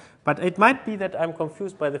 Yeah, but it might be that I'm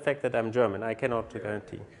confused by the fact that I'm German. I cannot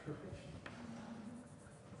guarantee.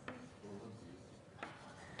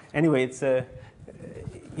 Anyway, it's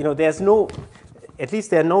there's no, at least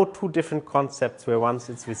there are no two different concepts where once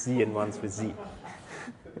it's with Z and once with Z.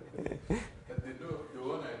 The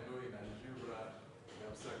one I know in algebra, the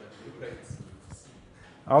abstract algebra, it's with C.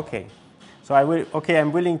 Okay, so I will. Okay,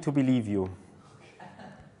 I'm willing to believe you.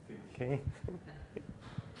 Okay.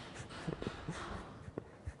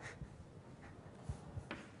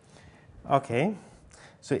 Okay,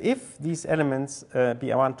 so if these elements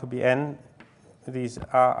B1 to Bn, these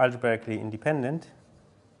are algebraically independent,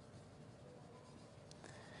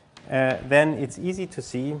 then it's easy to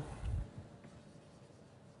see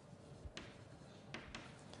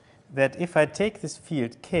that if I take this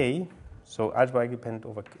field K, so algebraically dependent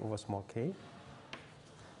over small k,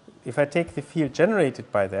 if I take the field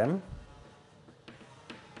generated by them,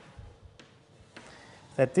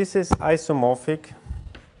 that this is isomorphic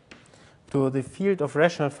to the field of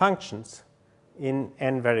rational functions in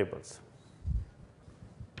n variables.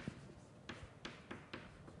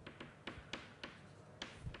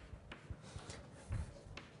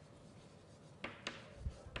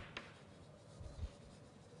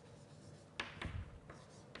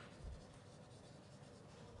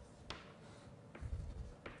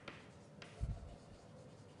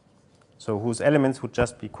 So whose elements would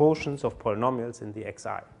just be quotients of polynomials in the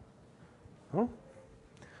xi. Hmm?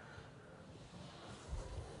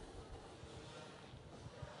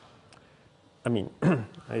 I mean,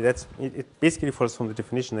 it basically follows from the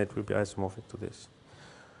definition that it will be isomorphic to this.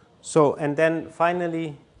 So, and then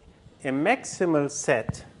finally, a maximal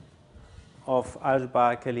set of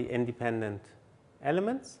algebraically independent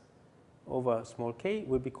elements over small k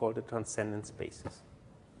will be called the transcendent spaces.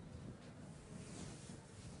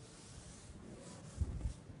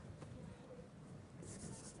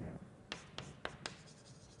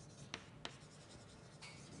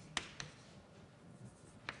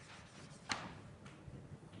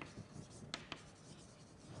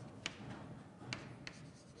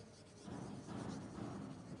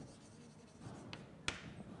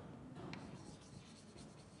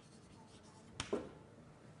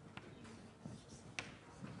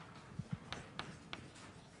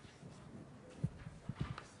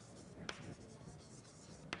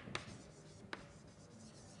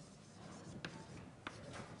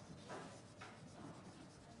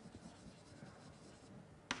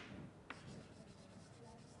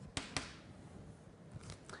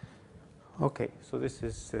 Okay, so this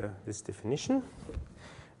is this definition,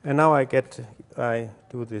 and now I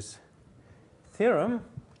do this theorem,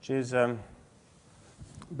 which is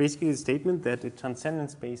basically the statement that the transcendent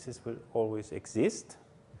spaces will always exist,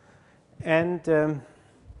 and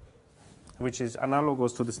which is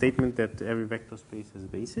analogous to the statement that every vector space has a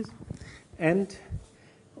basis, and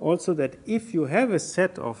also that if you have a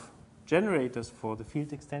set of generators for the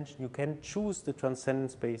field extension, you can choose the transcendent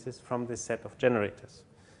spaces from this set of generators,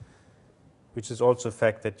 which is also a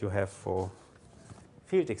fact that you have for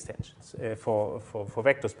field extensions, for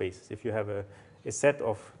vector spaces. If you have a set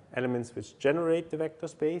of elements which generate the vector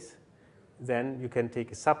space, then you can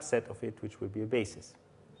take a subset of it, which will be a basis.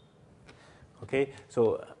 Okay,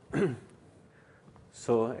 so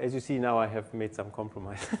so as you see now, I have made some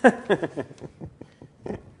compromise.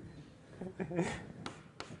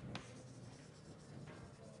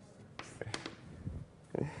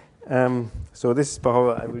 So this is how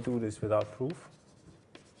I will do this without proof.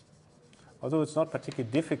 Although it's not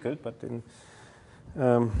particularly difficult, but in,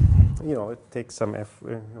 it takes some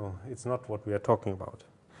effort. It's not what we are talking about.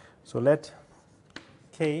 So let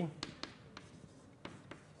K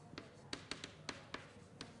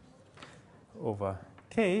over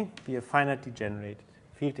K be a finitely generated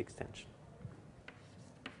field extension.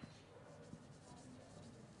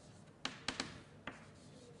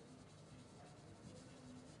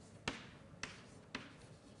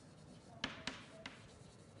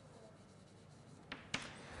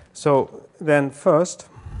 So then first,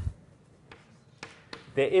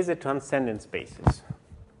 there is a transcendence basis.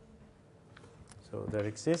 So there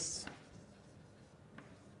exists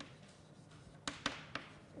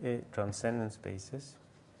a transcendence basis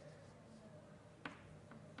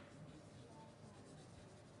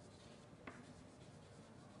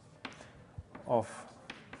of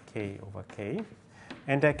K over K,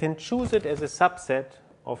 and I can choose it as a subset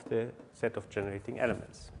of the set of generating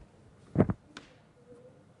elements.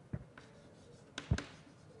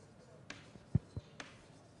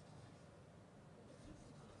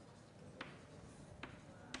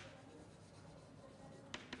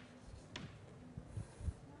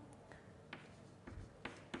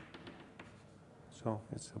 So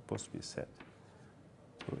it's supposed to be set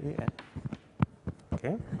to an.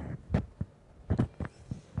 Okay.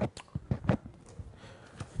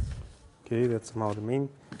 Okay, that's now the main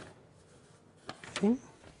thing.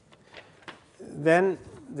 Then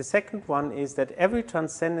the second one is that every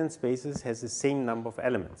transcendence basis has the same number of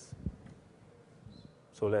elements.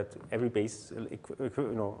 So that every basis,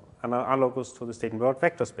 analogous to the state and world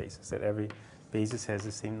vector spaces, that every basis has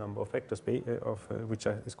the same number of vector space which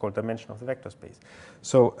is called dimension of the vector space.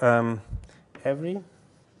 So every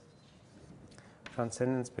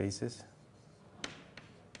transcendence basis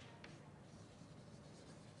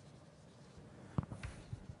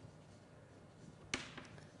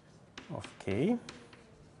of K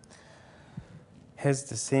has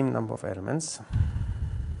the same number of elements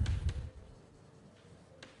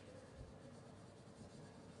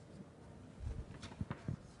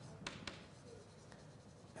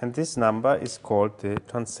and this number is called the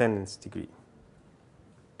transcendence degree.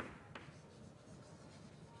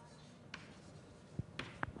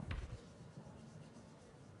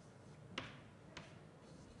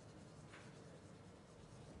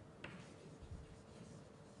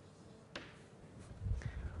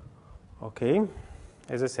 Okay,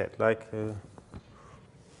 as I said, like, the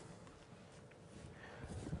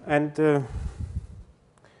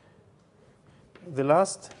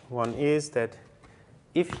last one is that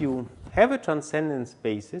if you have a transcendence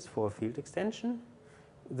basis for a field extension,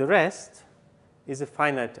 the rest is a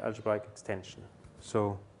finite algebraic extension.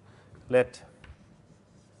 So let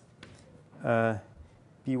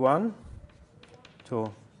B1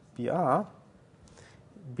 to BR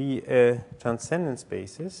be a transcendence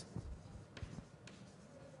basis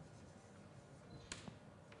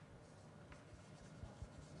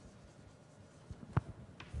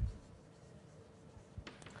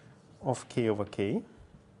of K over K.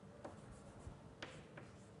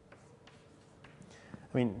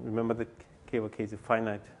 I mean, remember that K over K is a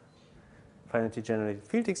finitely generated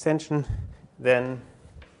field extension. Then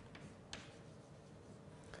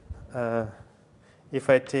if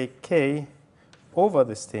I take K over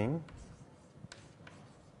this thing,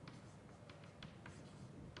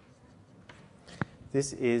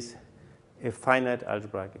 this is a finite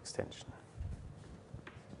algebraic extension.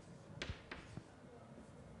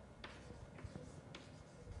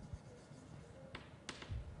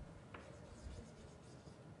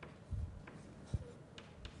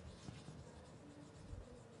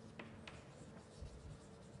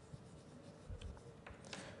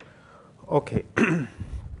 Okay,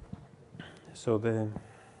 so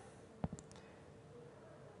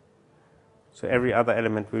every other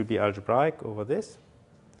element will be algebraic over this,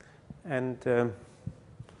 and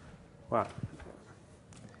well,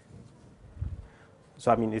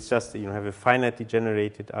 so I mean it's just have a finitely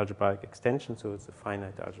generated algebraic extension, so it's a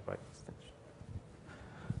finite algebraic extension.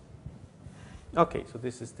 Okay, so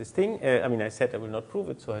this is this thing. I mean, I said I will not prove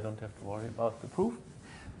it, so I don't have to worry about the proof,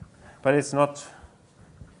 but it's not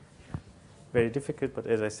very difficult, but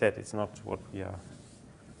as I said, it's not what we are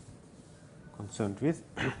concerned with.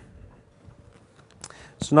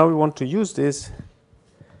 So now we want to use this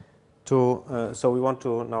to, so we want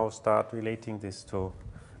to now start relating this to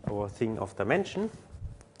our thing of dimension.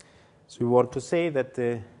 So we want to say that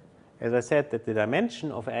as I said, that the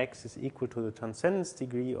dimension of X is equal to the transcendence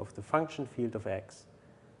degree of the function field of X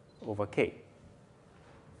over K.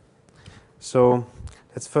 So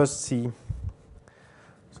let's first see.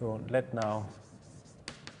 So let now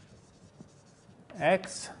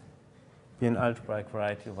X be an algebraic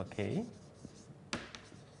variety over K.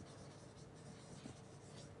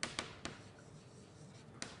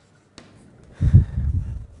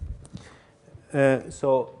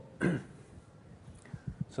 So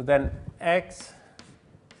So then X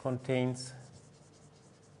contains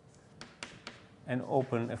an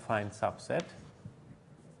open affine subset.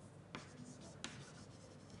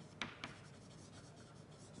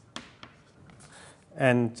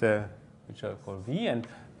 And which I'll call V, and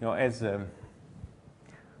as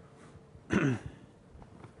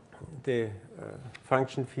the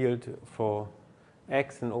function field for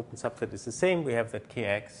X in open subset is the same, we have that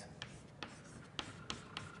Kx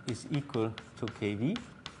is equal to Kv.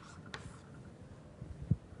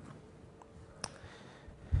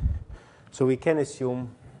 So we can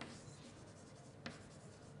assume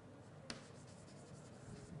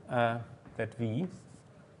that V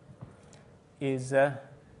is a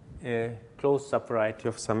closed subvariety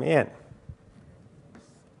of some n.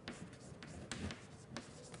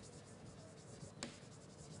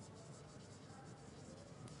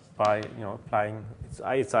 By applying it's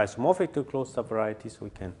isomorphic to a closed subvariety, so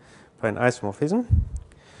we can apply an isomorphism.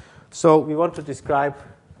 So we want to describe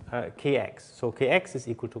Kx. So Kx is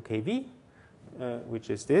equal to Kv,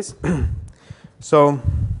 which is this. So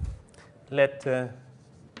let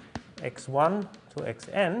x1 to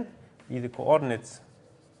xn be the coordinates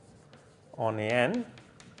on an,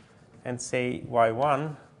 and say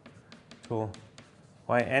y1 to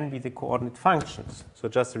yn be the coordinate functions. So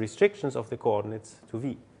just the restrictions of the coordinates to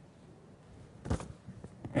v.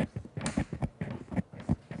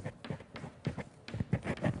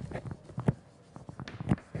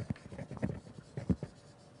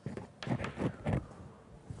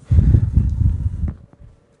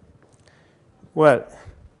 Well,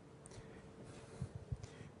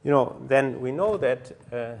 then we know that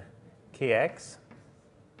Kx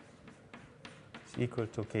is equal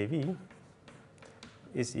to Kv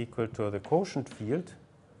is equal to the quotient field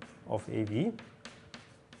of AV.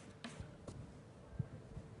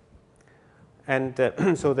 And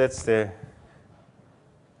so that's the,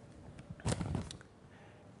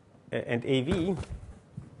 and AV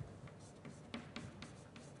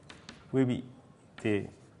will be the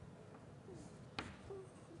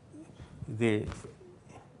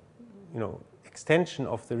extension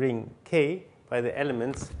of the ring K by the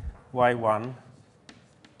elements y1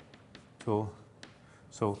 to,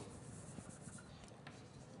 so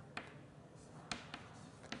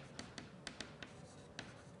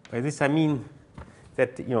by this I mean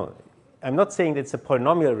that I'm not saying that it's a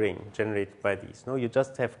polynomial ring generated by these. No, you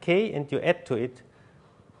just have K and you add to it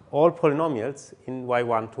all polynomials in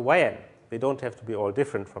y1 to yn. They don't have to be all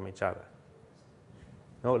different from each other.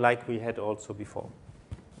 No, like we had also before.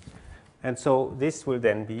 And so this will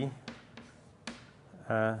then be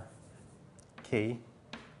K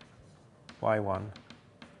y1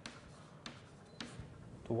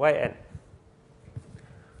 to yn.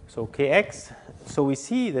 So Kx, so we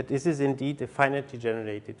see that this is indeed a finitely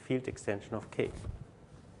generated field extension of K.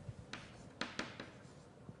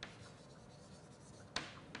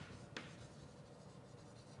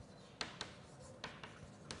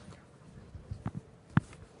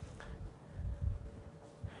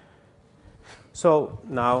 So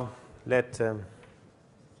now let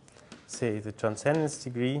say the transcendence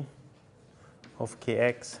degree of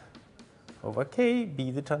Kx over K be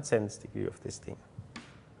the transcendence degree of this thing.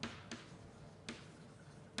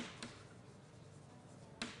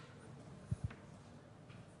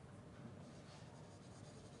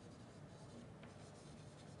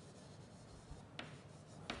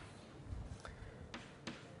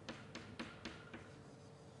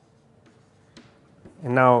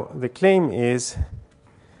 And now the claim is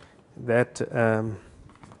that,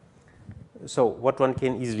 so what one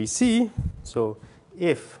can easily see, so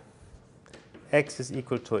if x is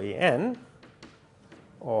equal to an,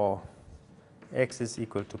 or x is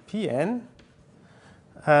equal to pn,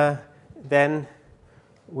 then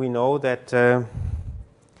we know that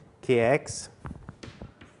kx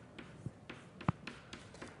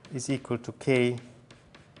is equal to k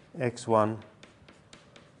x1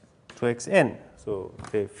 to xn. So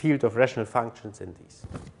the field of rational functions in these.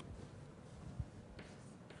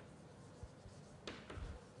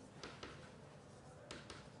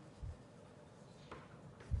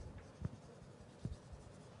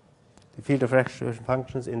 The field of rational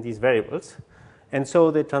functions in these variables. And so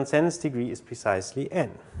the transcendence degree is precisely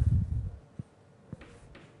n.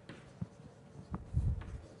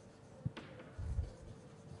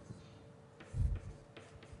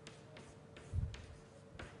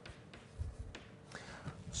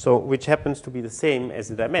 So which happens to be the same as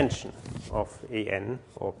the dimension of an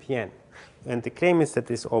or pn. And the claim is that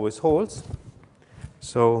this always holds.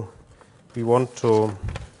 So we want to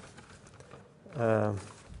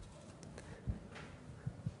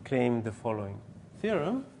claim the following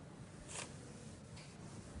theorem.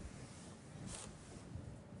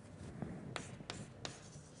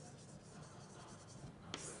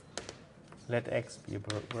 let X be a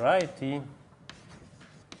variety,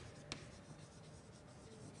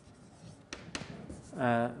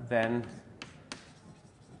 then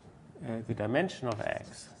the dimension of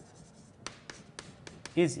X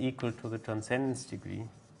is equal to the transcendence degree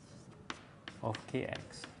of Kx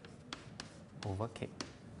over K.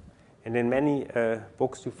 And in many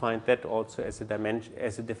books you find that also as a dimension,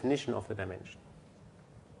 as a definition of the dimension.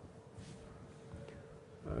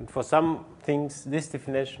 And for some things, this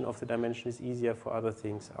definition of the dimension is easier. For other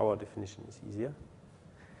things, our definition is easier.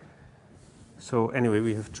 So anyway,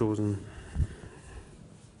 we have chosen.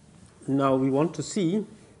 Now we want to see,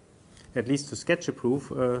 at least to sketch a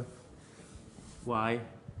proof, why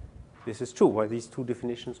this is true, why these two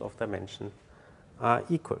definitions of dimension are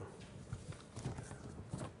equal.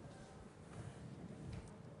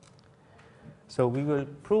 So we will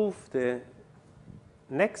prove the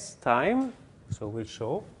next time. So we'll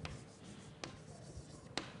show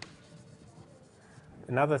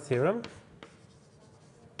another theorem.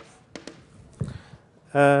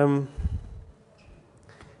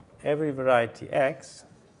 Every variety X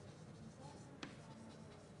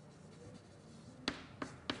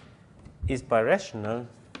is birational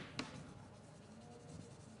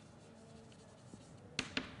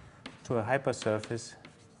to a hypersurface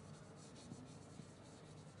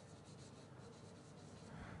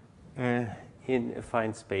in a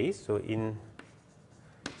fine space, so in,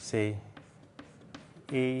 say,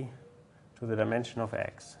 A to the dimension of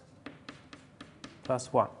X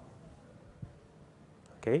plus 1.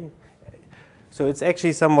 Okay, so it's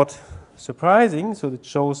actually somewhat surprising. So it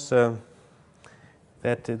shows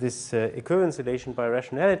that this equivalence relation by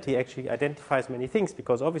rationality actually identifies many things,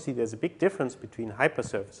 because obviously there's a big difference between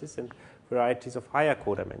hypersurfaces and varieties of higher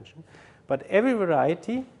codimension. But every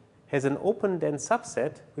variety has an open dense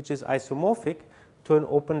subset which is isomorphic to an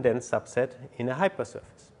open dense subset in a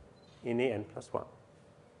hypersurface in a n plus 1.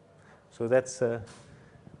 So that's a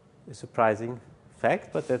surprising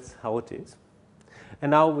fact, but that's how it is.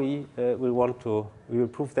 And now we will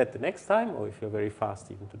prove that the next time, or if you're very fast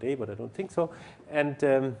even today, but I don't think so.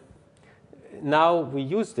 And now we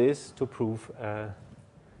use this to prove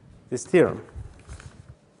this theorem.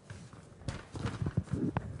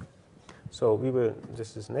 So we will,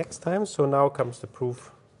 this is next time. So now comes the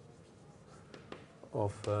proof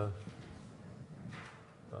of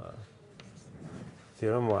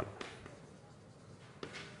theorem 1.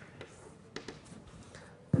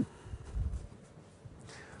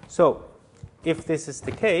 So if this is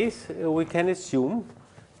the case, we can assume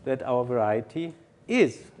that our variety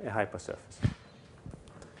is a hypersurface.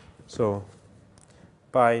 So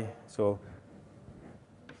by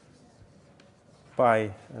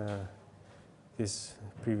this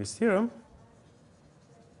previous theorem,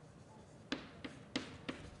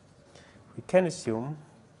 we can assume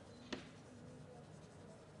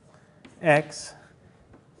X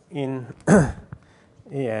in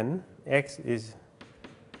AN, X is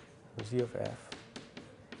Z of F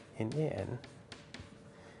in AN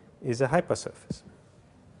is a hypersurface.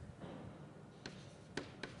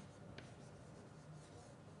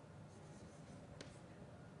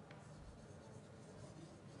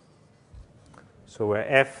 So where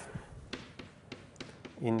F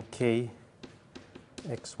in K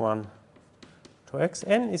x1 to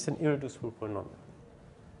xn is an irreducible polynomial.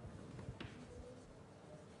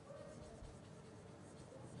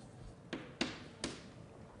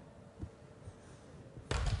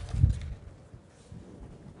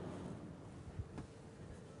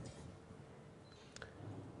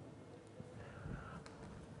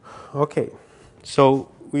 Okay, so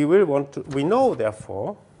we know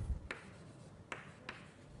therefore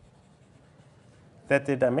that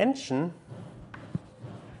the dimension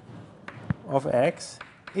of X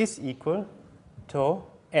is equal to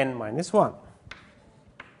n minus 1,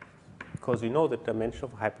 because we know that the dimension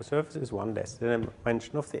of a hypersurface is 1 less than the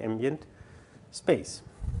dimension of the ambient space.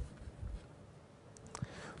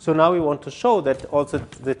 So now we want to show that also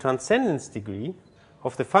the transcendence degree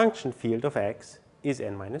of the function field of X is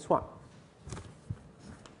n minus 1.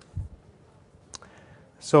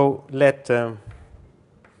 So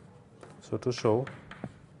to show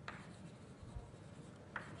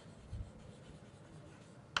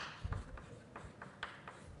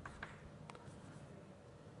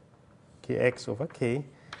Kx over K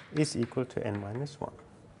is equal to n minus 1.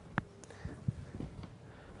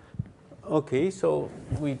 Okay, so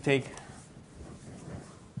we take,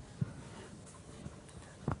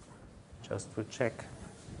 just to check,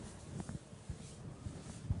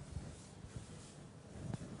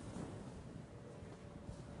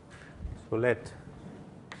 so let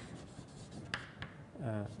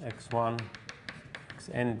x1,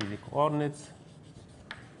 xn be the coordinates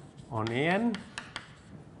on an,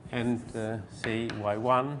 and say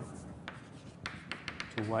y1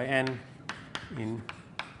 to yn in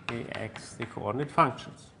ax the coordinate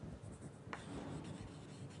functions.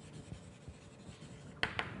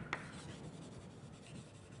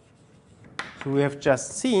 So we have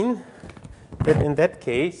just seen that in that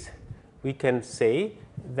case we can say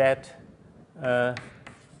that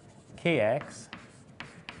kx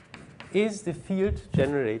is the field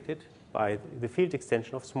generated by the field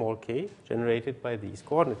extension of small k generated by these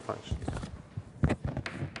coordinate functions.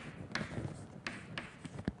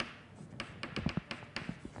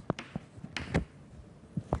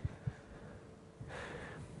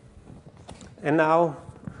 And now,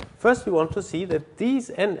 first we want to see that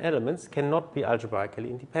these n elements cannot be algebraically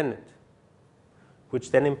independent,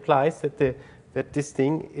 which then implies that that this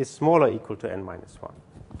thing is smaller or equal to n minus 1.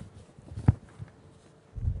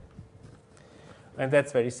 And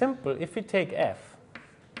that's very simple. If we take f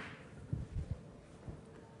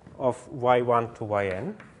of y1 to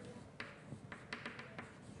yn,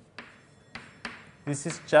 this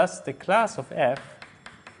is just the class of f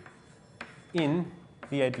in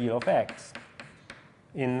the ideal of x,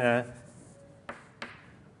 in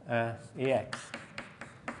ax,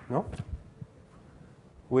 no?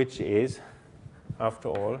 Which is, after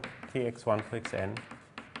all, kx1 to xn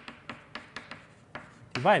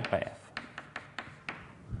divided by f.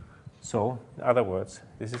 So, in other words,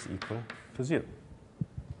 this is equal to 0.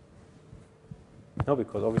 No,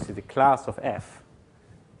 because obviously the class of f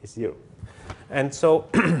is 0. And so,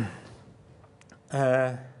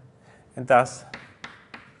 and thus,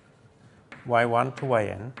 y1 to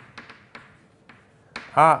yn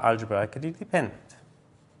are algebraically dependent.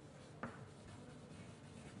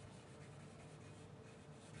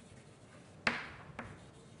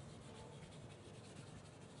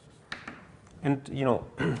 And, you know,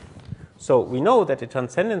 so we know that the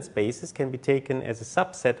transcendent spaces can be taken as a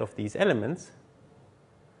subset of these elements,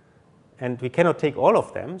 and we cannot take all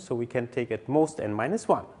of them, so we can take at most n minus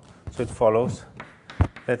 1. So it follows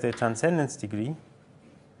that the transcendence degree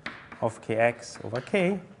of kx over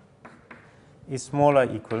k is smaller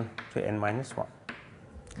or equal to n minus 1.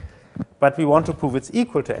 But we want to prove it's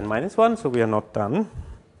equal to n minus 1, so we are not done.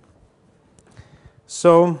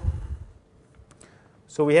 So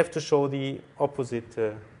we have to show the opposite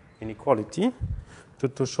inequality.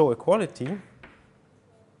 To show equality,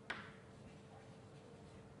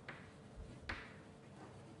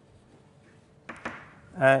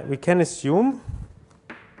 we can assume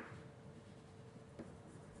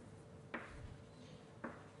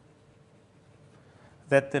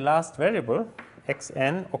that the last variable,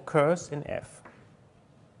 xn, occurs in f.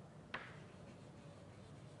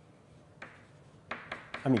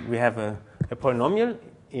 I mean, we have a polynomial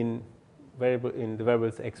in the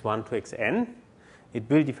variables x1 to xn. It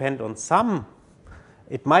will depend on some.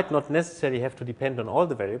 It might not necessarily have to depend on all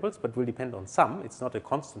the variables, but will depend on some. It's not a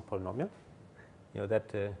constant polynomial. You know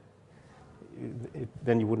that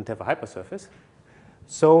then you wouldn't have a hypersurface.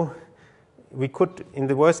 So we could, in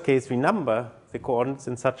the worst case, renumber the coordinates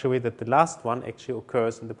in such a way that the last one actually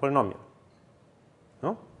occurs in the polynomial.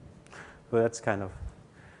 No? So that's kind of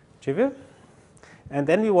trivial. And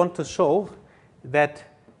then we want to show that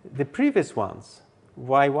the previous ones,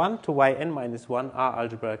 y1 to yn minus 1, are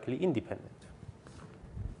algebraically independent.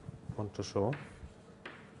 Want to show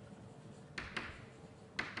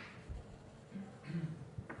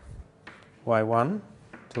y1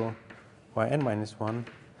 to yn minus 1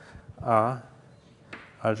 are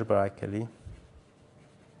algebraically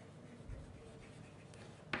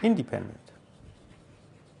independent.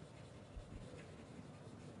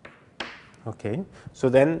 Okay, so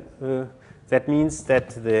then that means that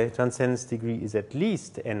the transcendence degree is at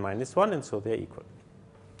least n minus 1, and so they're equal.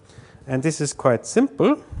 And this is quite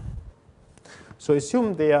simple. So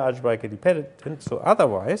assume they are algebraically dependent, so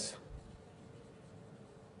otherwise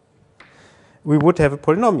we would have a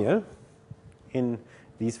polynomial in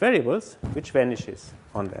these variables which vanishes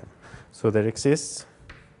on them. So there exists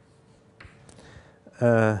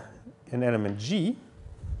an element g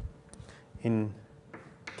in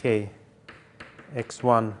k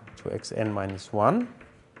x1 to xn minus 1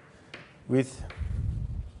 with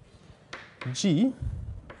g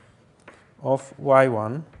of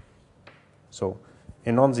y1, so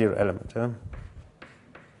a non-zero element,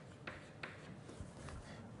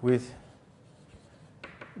 with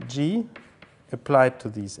g applied to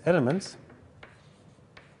these elements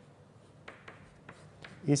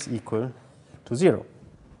is equal to 0.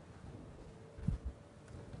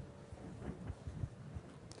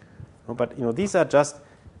 But you know, these are just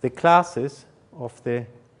the classes of the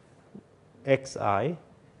xi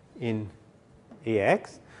in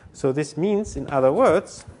Ax. So this means, in other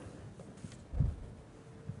words,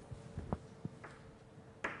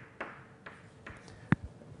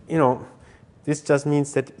 this just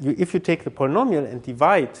means that if you take the polynomial and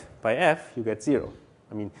divide by f, you get 0.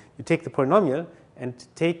 I mean, you take the polynomial and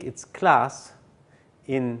take its class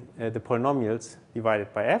in the polynomials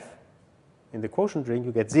divided by f, in the quotient ring,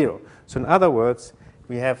 you get 0. So in other words,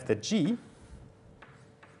 we have that G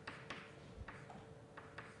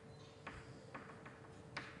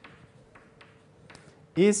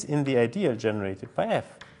is in the ideal generated by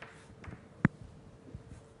f.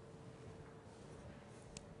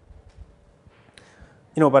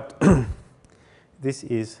 But this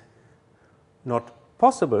is not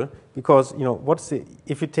possible because,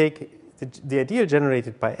 if you take the ideal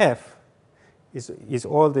generated by f is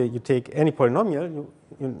all you take any polynomial,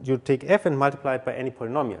 you take f and multiply it by any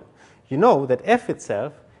polynomial. You know that f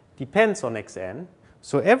itself depends on xn,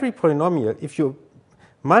 so every polynomial, if you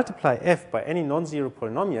multiply f by any non-zero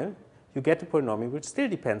polynomial, you get a polynomial which still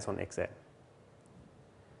depends on xn.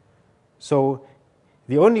 So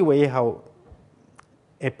the only way how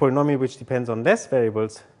a polynomial which depends on less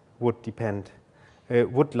variables would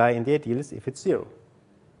lie in the ideal is if it's 0.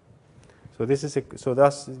 So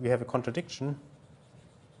thus we have a contradiction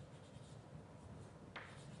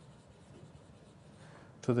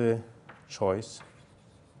to the choice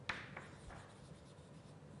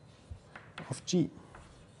of G.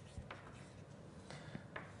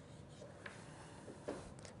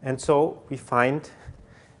 And so we find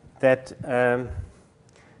that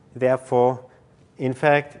therefore, in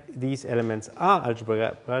fact, these elements are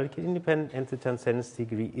algebraically independent and the transcendence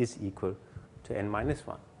degree is equal to n minus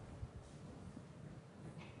 1.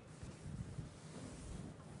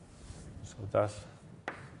 So thus,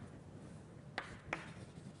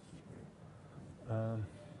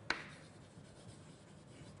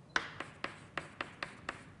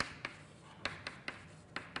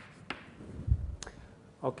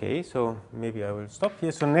 okay, so maybe I will stop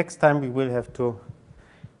here. So next time we will have to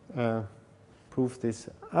prove this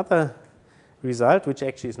other result, which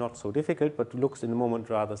actually is not so difficult, but looks in the moment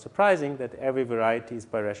rather surprising, that every variety is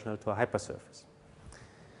birational to a hypersurface.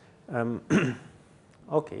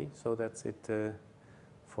 Okay, so that's it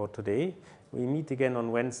for today. We meet again on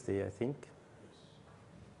Wednesday, I think.